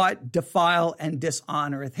are what defile and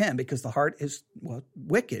dishonoreth him, because the heart is, well,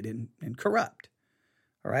 wicked and corrupt.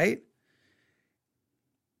 All right?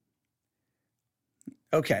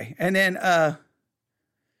 Okay. And then,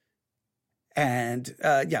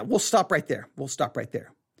 we'll stop right there. We'll stop right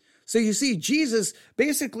there. So you see, Jesus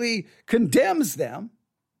basically condemns them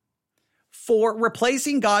for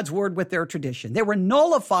replacing God's word with their tradition. They were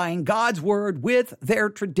nullifying God's word with their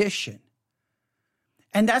tradition.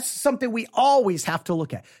 And that's something we always have to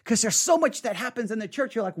look at because there's so much that happens in the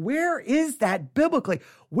church. You're like, where is that biblically?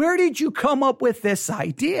 Where did you come up with this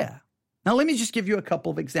idea? Now, let me just give you a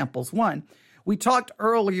couple of examples. One, we talked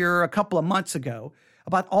earlier a couple of months ago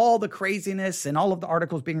about all the craziness and all of the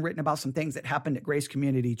articles being written about some things that happened at Grace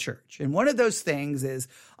Community Church. And one of those things is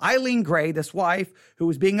Eileen Gray, this wife who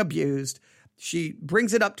was being abused. She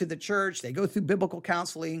brings it up to the church. They go through biblical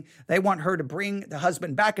counseling. They want her to bring the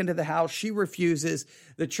husband back into the house. She refuses.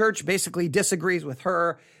 The church basically disagrees with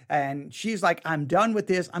her. And she's like, I'm done with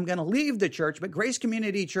this. I'm going to leave the church. But Grace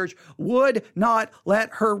Community Church would not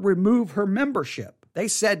let her remove her membership. They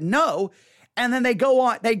said no. And then they go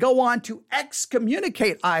on to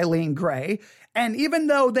excommunicate Eileen Gray. And even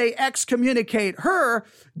though they excommunicate her,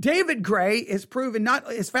 David Gray is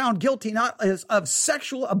found guilty of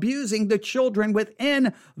sexual abusing the children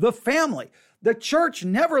within the family. The church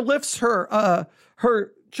never lifts her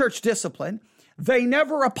church discipline. They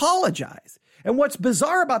never apologize. And what's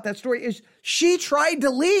bizarre about that story is she tried to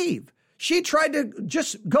leave. She tried to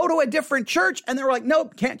just go to a different church, and they were like,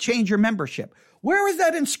 nope, can't change your membership. Where is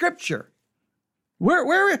that in Scripture?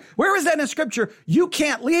 Where is that in Scripture? You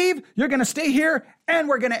can't leave. You're going to stay here and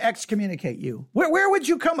we're going to excommunicate you. Where would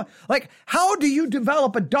you come? Like, how do you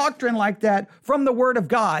develop a doctrine like that from the word of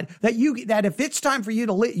God that if it's time for you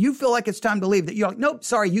to leave, you feel like it's time to leave, that you're like, nope,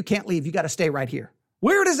 sorry, you can't leave. You got to stay right here.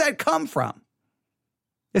 Where does that come from?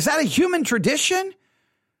 Is that a human tradition?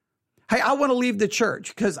 Hey, I want to leave the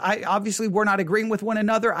church because obviously we're not agreeing with one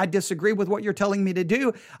another. I disagree with what you're telling me to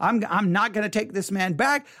do. I'm not going to take this man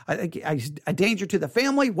back. A danger to the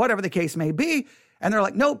family, whatever the case may be. And they're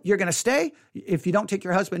like, nope, you're going to stay. If you don't take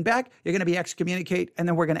your husband back, you're going to be excommunicated, and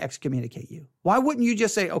then we're going to excommunicate you. Why wouldn't you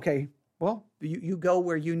just say, okay, well, you go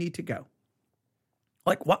where you need to go?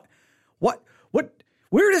 Like what,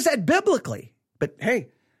 where is that biblically? But hey,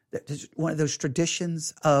 that's one of those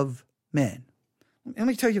traditions of men. Let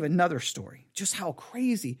me tell you another story, just how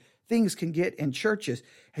crazy things can get in churches.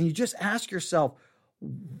 And you just ask yourself,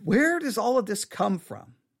 where does all of this come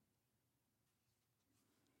from?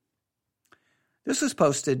 This was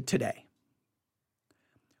posted today.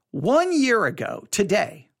 1 year ago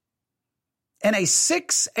today, in a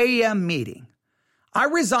 6 a.m. meeting, I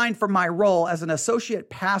resigned from my role as an associate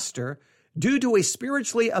pastor due to a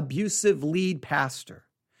spiritually abusive lead pastor.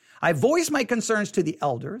 I voiced my concerns to the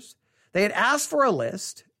elders. They had asked for a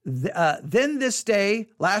list. Then this day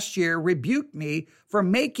last year rebuked me for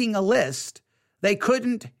making a list. They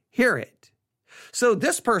couldn't hear it. So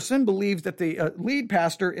this person believes that the lead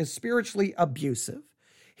pastor is spiritually abusive.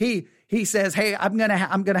 He says, hey, I'm gonna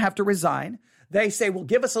have to resign. They say, well,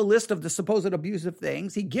 give us a list of the supposed abusive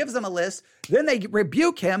things. He gives them a list. Then they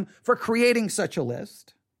rebuke him for creating such a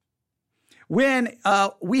list. When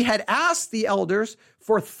we had asked the elders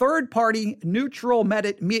for third-party neutral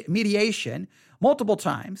mediation multiple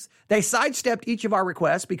times, they sidestepped each of our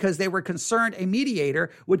requests because they were concerned a mediator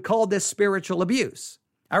would call this spiritual abuse.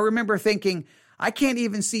 I remember thinking, I can't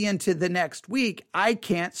even see into the next week. I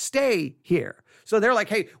can't stay here. So they're like,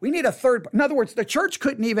 hey, we need a third. In other words, the church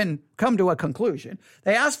couldn't even come to a conclusion.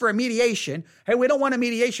 They asked for a mediation. Hey, we don't want a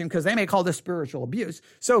mediation because they may call this spiritual abuse.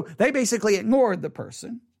 So they basically ignored the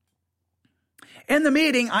person. In the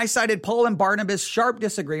meeting, I cited Paul and Barnabas' sharp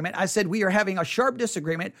disagreement. I said, we are having a sharp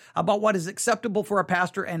disagreement about what is acceptable for a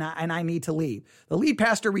pastor, and I need to leave. The lead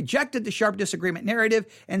pastor rejected the sharp disagreement narrative,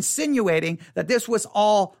 insinuating that this was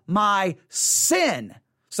all my sin.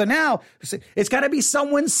 So now it's got to be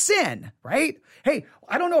someone's sin, right? Hey,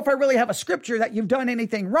 I don't know if I really have a scripture that you've done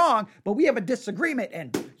anything wrong, but we have a disagreement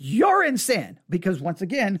and you're in sin. Because once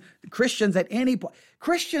again, Christians at any point,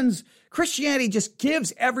 Christianity just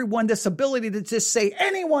gives everyone this ability to just say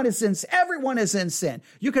everyone is in sin.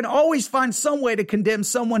 You can always find some way to condemn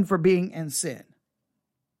someone for being in sin.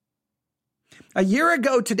 A year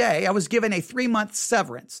ago today, I was given a 3-month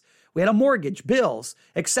severance. We had a mortgage, bills,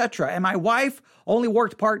 etc. And my wife only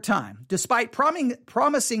worked part-time. Despite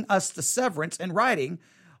promising us the severance in writing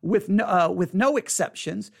with no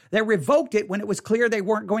exceptions, they revoked it when it was clear they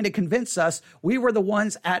weren't going to convince us we were the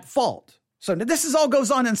ones at fault. So this is all goes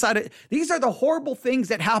on inside it. These are the horrible things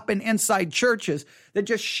that happen inside churches that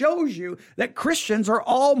just shows you that Christians are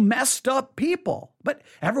all messed up people. But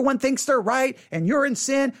everyone thinks they're right and you're in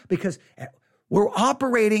sin because we're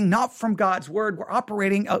operating not from God's word. We're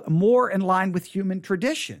operating more in line with human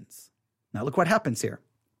traditions. Now look what happens here.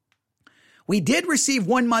 We did receive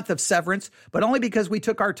 1 month of severance, but only because we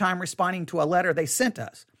took our time responding to a letter they sent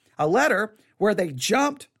us. A letter where they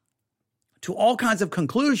jumped to all kinds of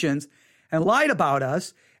conclusions and lied about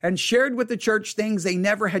us and shared with the church things they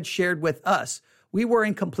never had shared with us. We were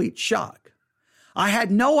in complete shock. I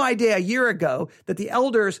had no idea a year ago that the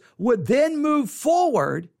elders would then move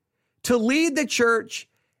forward to lead the church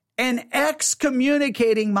and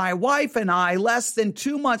excommunicating my wife and I less than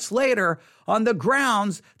 2 months later on the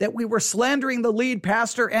grounds that we were slandering the lead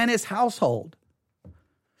pastor and his household.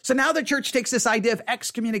 So now the church takes this idea of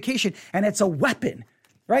excommunication and it's a weapon,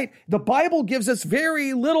 right? The Bible gives us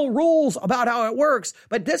very little rules about how it works,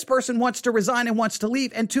 but this person wants to resign and wants to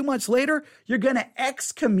leave. And 2 months later, you're going to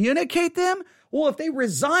excommunicate them? Well, if they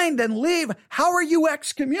resigned and leave, how are you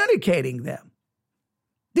excommunicating them?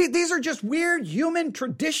 These are just weird human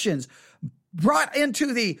traditions brought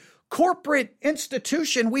into the corporate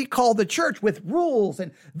institution we call the church with rules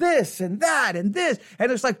and this and that and this. And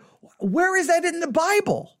it's like, where is that in the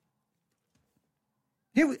Bible?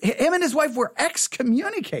 Him and his wife were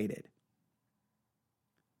excommunicated.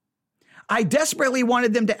 I desperately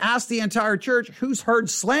wanted them to ask the entire church who's heard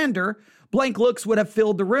slander. Blank looks would have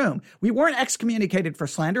filled the room. We weren't excommunicated for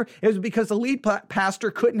slander. It was because the lead pastor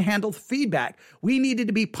couldn't handle the feedback. We needed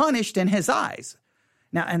to be punished in his eyes.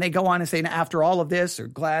 Now, and they go on and say, after all of this, they're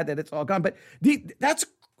glad that it's all gone. But that's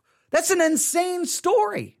an insane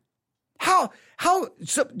story. How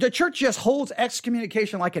so the church just holds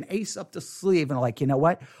excommunication like an ace up the sleeve and like, you know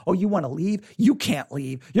what? Oh, you want to leave? You can't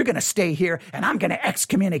leave. You're going to stay here and I'm going to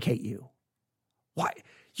excommunicate you. Why?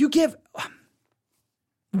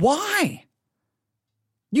 Why?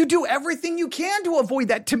 You do everything you can to avoid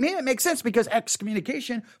that. To me, it makes sense because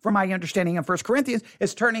excommunication, from my understanding in 1 Corinthians,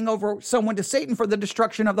 is turning over someone to Satan for the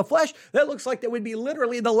destruction of the flesh. That looks like that would be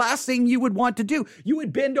literally the last thing you would want to do. You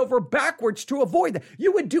would bend over backwards to avoid that.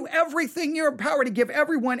 You would do everything in your power to give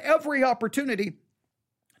everyone every opportunity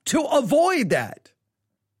to avoid that.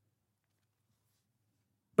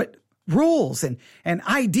 But rules and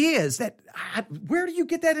ideas where do you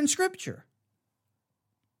get that in Scripture?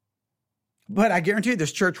 But I guarantee you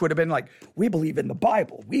this church would have been like, we believe in the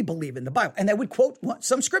Bible. We believe in the Bible. And they would quote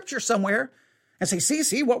some scripture somewhere and say,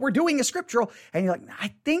 see, what we're doing is scriptural. And you're like,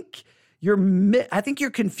 I think you're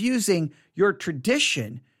confusing your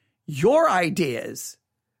tradition, your ideas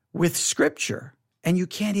with scripture. And you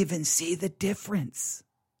can't even see the difference.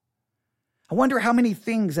 I wonder how many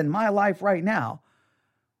things in my life right now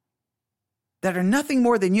that are nothing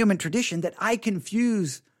more than human tradition that I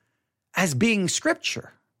confuse as being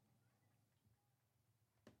scripture.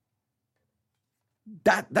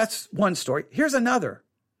 That's one story. Here's another.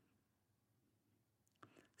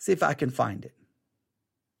 See if I can find it.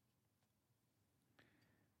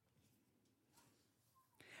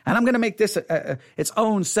 And I'm going to make this its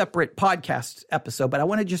own separate podcast episode, but I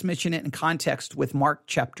want to just mention it in context with Mark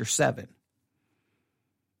chapter 7.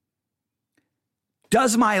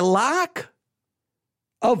 Does my lack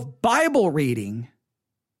of Bible reading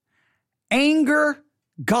anger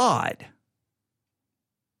God?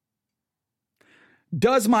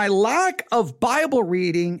 Does my lack of Bible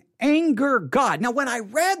reading anger God? Now, when I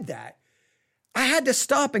read that, I had to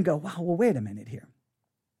stop and go, wow, well, wait a minute here.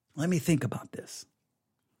 Let me think about this.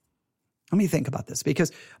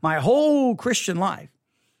 Because my whole Christian life,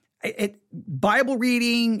 Bible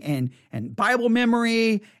reading and Bible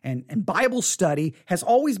memory and Bible study has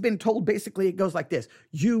always been told, basically, it goes like this.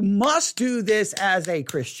 You must do this as a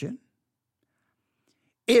Christian.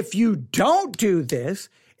 If you don't do this,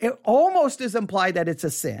 it almost is implied that it's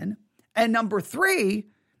a sin. And number 3,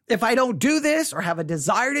 if I don't do this or have a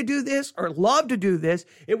desire to do this or love to do this,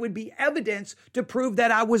 it would be evidence to prove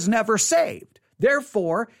that I was never saved.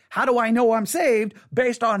 Therefore, how do I know I'm saved?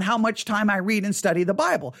 Based on how much time I read and study the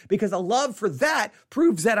Bible. Because a love for that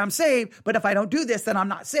proves that I'm saved. But if I don't do this, then I'm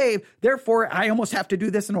not saved. Therefore, I almost have to do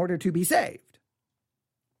this in order to be saved.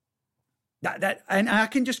 And I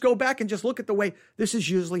can just go back and just look at the way this is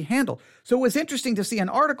usually handled. So it was interesting to see an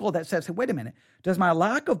article that says, hey, wait a minute, does my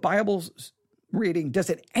lack of Bible reading, does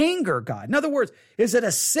it anger God? In other words, is it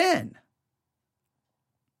a sin?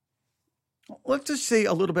 Let's just see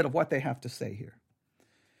a little bit of what they have to say here.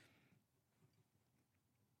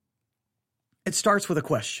 It starts with a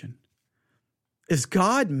question. Is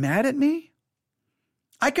God mad at me?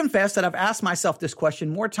 I confess that I've asked myself this question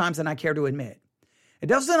more times than I care to admit. It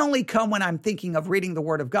doesn't only come when I'm thinking of reading the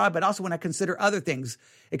Word of God, but also when I consider other things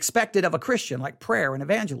expected of a Christian, like prayer and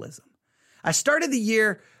evangelism. I started the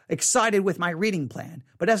year excited with my reading plan,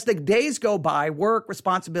 but as the days go by, work,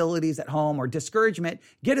 responsibilities at home, or discouragement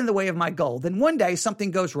get in the way of my goal. Then one day something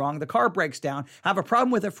goes wrong, the car breaks down, I have a problem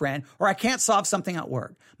with a friend, or I can't solve something at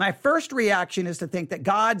work. My first reaction is to think that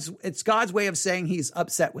it's God's way of saying he's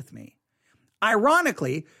upset with me.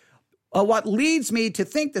 Ironically, what leads me to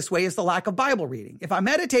think this way is the lack of Bible reading. If I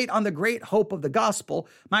meditate on the great hope of the gospel,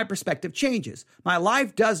 my perspective changes. My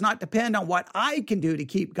life does not depend on what I can do to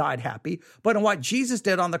keep God happy, but on what Jesus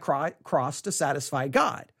did on the cross to satisfy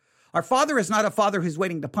God. Our Father is not a Father who's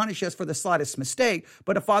waiting to punish us for the slightest mistake,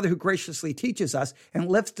 but a Father who graciously teaches us and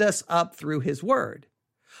lifts us up through his word.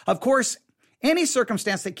 Of course, any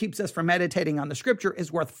circumstance that keeps us from meditating on the scripture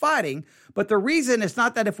is worth fighting, but the reason is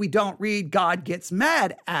not that if we don't read, God gets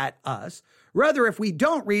mad at us. Rather, if we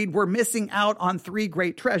don't read, we're missing out on 3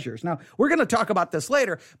 great treasures. Now, we're going to talk about this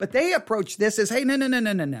later, but they approach this as, hey,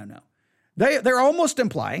 no. They're almost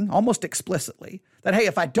implying, almost explicitly, that, hey,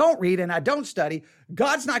 if I don't read and I don't study,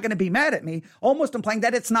 God's not going to be mad at me, almost implying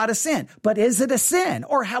that it's not a sin. But is it a sin?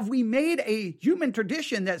 Or have we made a human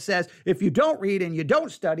tradition that says, if you don't read and you don't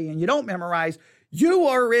study and you don't memorize, you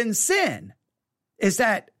are in sin? Is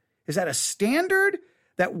that a standard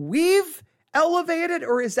that we've elevated,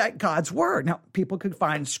 or is that God's word? Now, people could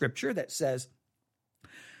find scripture that says,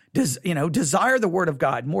 desire the word of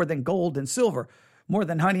God more than gold and silver, more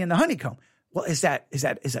than honey in the honeycomb. Well, is that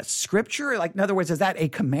scripture? Like, in other words, is that a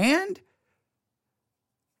command?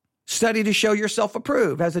 Study to show yourself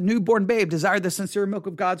approved. As a newborn babe, desire the sincere milk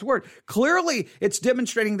of God's word. Clearly, it's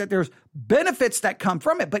demonstrating that there's benefits that come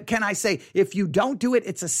from it. But can I say, if you don't do it,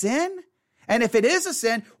 it's a sin? And if it is a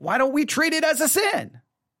sin, why don't we treat it as a sin?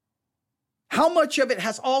 How much of it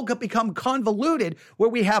has all become convoluted where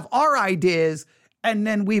we have our ideas and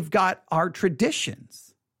then we've got our traditions?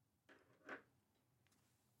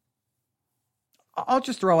 I'll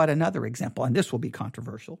just throw out another example, and this will be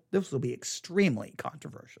controversial. This will be extremely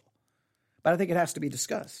controversial, but I think it has to be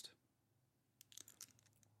discussed.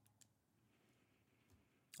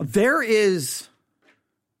 There is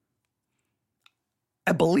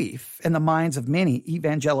a belief in the minds of many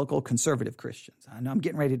evangelical conservative Christians. I know I'm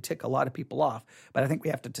getting ready to tick a lot of people off, but I think we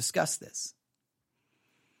have to discuss this.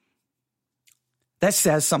 That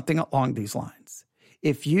says something along these lines.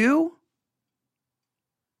 If you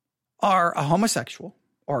are a homosexual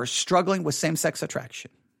or struggling with same-sex attraction,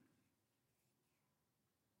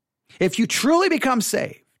 if you truly become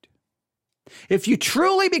saved, if you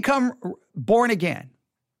truly become born again,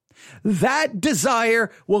 that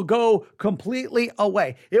desire will go completely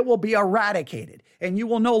away. It will be eradicated, and you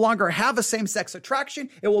will no longer have a same-sex attraction.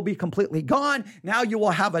 It will be completely gone. Now you will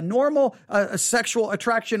have a normal sexual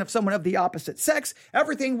attraction of someone of the opposite sex.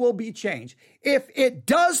 Everything will be changed. If it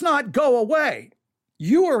does not go away,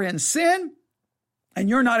 you are in sin and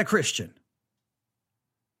you're not a Christian.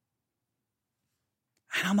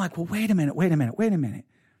 And I'm like, well, wait a minute.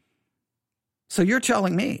 So you're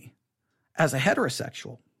telling me as a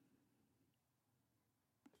heterosexual,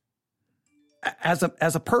 as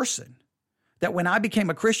a person, that when I became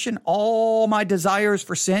a Christian, all my desires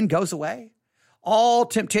for sin goes away? All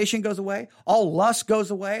temptation goes away. All lust goes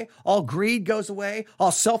away. All greed goes away.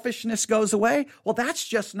 All selfishness goes away. Well, that's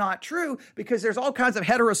just not true, because there's all kinds of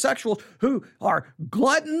heterosexuals who are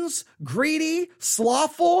gluttons, greedy,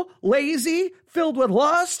 slothful, lazy, filled with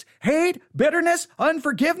lust, hate, bitterness,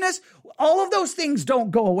 unforgiveness. All of those things don't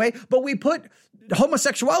go away, but we put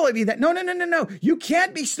homosexuality that no, you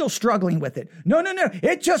can't be still struggling with it. No,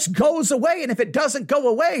 it just goes away. And if it doesn't go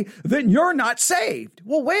away, then you're not saved.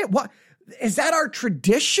 Well, wait, what? Is that our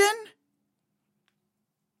tradition?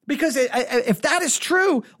 Because if that is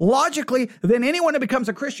true, logically, then anyone who becomes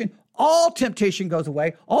a Christian, all temptation goes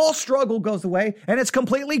away, all struggle goes away, and it's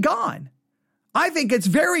completely gone. I think it's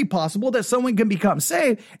very possible that someone can become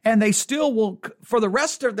saved and they still will, for the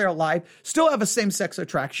rest of their life, still have a same-sex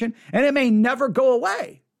attraction, and it may never go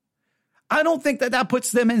away. I don't think that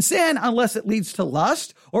puts them in sin unless it leads to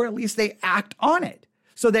lust, or at least they act on it.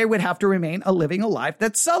 So they would have to remain living a life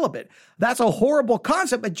that's celibate. That's a horrible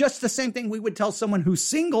concept, but just the same thing we would tell someone who's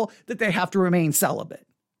single that they have to remain celibate.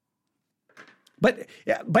 But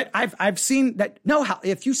I've seen that. No,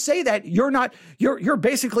 if you say that, you're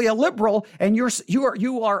basically a liberal, and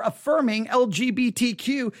you are affirming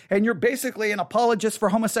LGBTQ, and you're basically an apologist for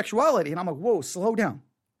homosexuality. And I'm like, whoa, slow down.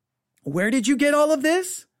 Where did you get all of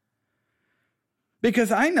this?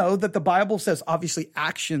 Because I know that the Bible says obviously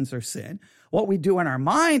actions are sin. What we do in our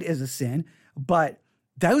mind is a sin, but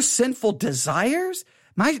those sinful desires,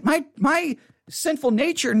 my sinful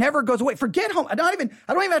nature never goes away. Forget home. I don't even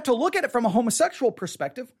have to look at it from a homosexual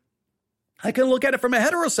perspective. I can look at it from a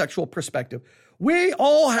heterosexual perspective. We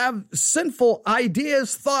all have sinful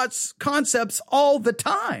ideas, thoughts, concepts all the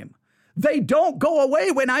time. They don't go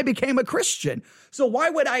away when I became a Christian. So why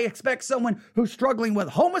would I expect someone who's struggling with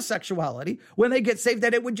homosexuality, when they get saved,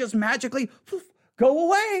 that it would just magically go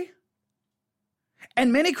away?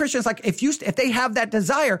 And many Christians, like if they have that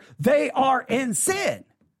desire, they are in sin.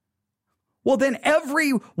 Well, then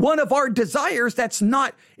every one of our desires, that's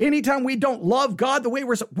not, anytime we don't love God the way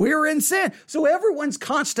we're in sin. So everyone's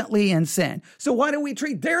constantly in sin. So why do we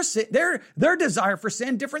treat their desire for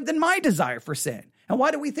sin different than my desire for sin? And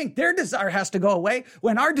why do we think their desire has to go away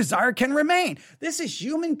when our desire can remain? This is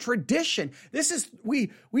human tradition. We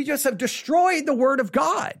just have destroyed the word of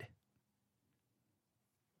God.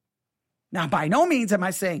 Now, by no means am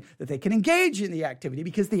I saying that they can engage in the activity,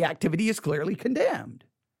 because the activity is clearly condemned.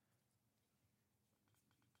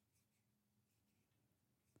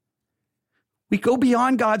 We go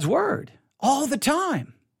beyond God's word all the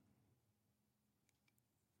time.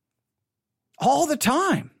 All the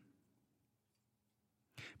time.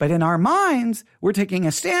 But in our minds, we're taking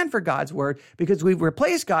a stand for God's word because we've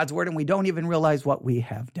replaced God's word and we don't even realize what we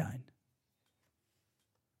have done.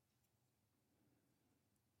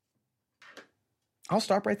 I'll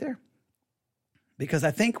stop right there because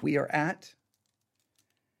I think we are at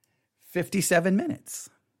 57 minutes.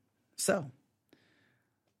 So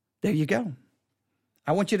there you go.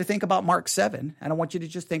 I want you to think about Mark 7, and I want you to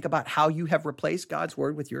just think about how you have replaced God's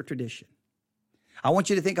word with your tradition. I want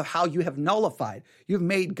you to think of how you have nullified. You've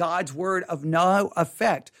made God's word of no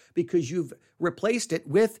effect because you've replaced it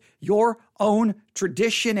with your own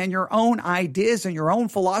tradition and your own ideas and your own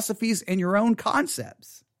philosophies and your own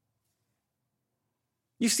concepts.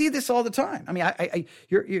 You see this all the time. I mean,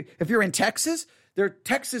 if you're in Texas,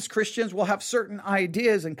 Texas Christians will have certain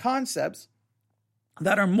ideas and concepts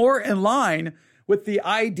that are more in line with the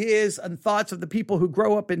ideas and thoughts of the people who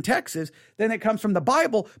grow up in Texas than it comes from the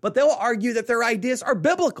Bible, but they'll argue that their ideas are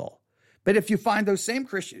biblical. But if you find those same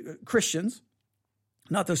Christians,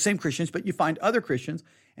 not those same Christians, but you find other Christians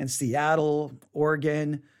in Seattle,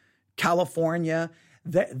 Oregon, California,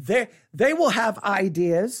 they will have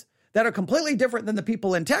ideas that are completely different than the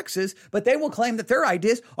people in Texas, but they will claim that their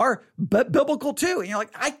ideas are biblical too. And you're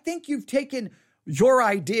like, I think you've taken your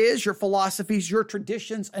ideas, your philosophies, your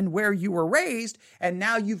traditions, and where you were raised, and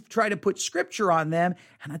now you've tried to put scripture on them.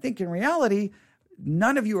 And I think in reality,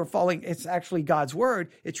 none of you are following. It's actually God's word.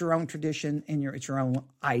 It's your own tradition and it's your own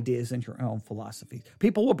ideas and your own philosophies.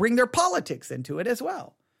 People will bring their politics into it as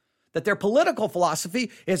well, that their political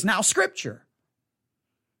philosophy is now scripture.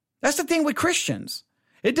 That's the thing with Christians.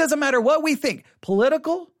 It doesn't matter what we think,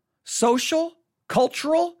 political, social,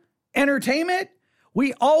 cultural, entertainment.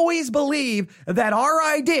 We always believe that our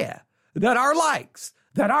idea, that our likes,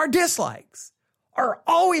 that our dislikes are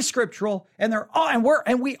always scriptural, and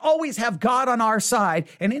we always have God on our side,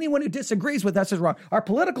 and anyone who disagrees with us is wrong. Our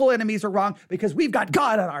political enemies are wrong because we've got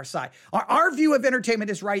God on our side. Our view of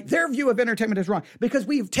entertainment is right. Their view of entertainment is wrong because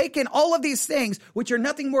we've taken all of these things, which are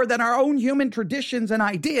nothing more than our own human traditions and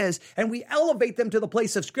ideas, and we elevate them to the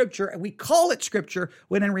place of scripture, and we call it scripture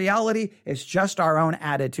when in reality it's just our own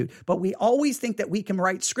attitude. But we always think that we can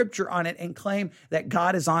write scripture on it and claim that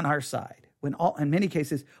God is on our side, when in many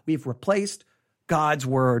cases we've replaced God's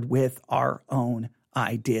word with our own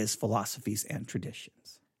ideas, philosophies, and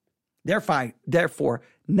traditions. Therefore,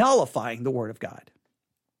 nullifying the word of God.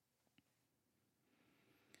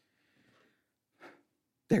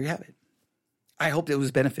 There you have it. I hope it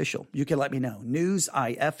was beneficial. You can let me know.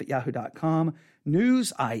 newsif@yahoo.com.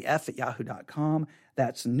 newsif@yahoo.com.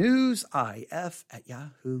 That's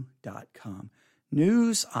newsif@yahoo.com.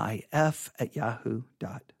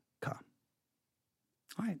 newsif@yahoo.com.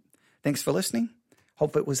 All right. Thanks for listening.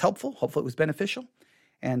 Hope it was helpful. Hopefully it was beneficial.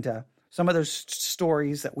 And some of those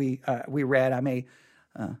stories that we read, I may,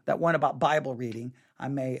 that one about Bible reading, I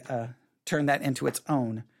may turn that into its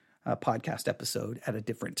own podcast episode at a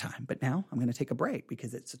different time. But now I'm going to take a break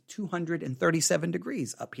because it's 237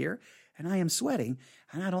 degrees up here and I am sweating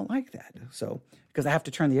and I don't like that. So, because I have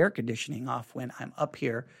to turn the air conditioning off when I'm up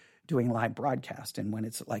here doing live broadcast. And when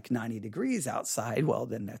it's like 90 degrees outside, well,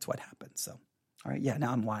 then that's what happens. So, all right. Yeah,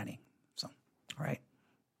 now I'm whining. So, all right.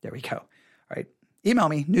 There we go. All right. Email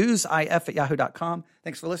me, newsif@yahoo.com.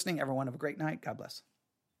 Thanks for listening. Everyone have a great night. God bless.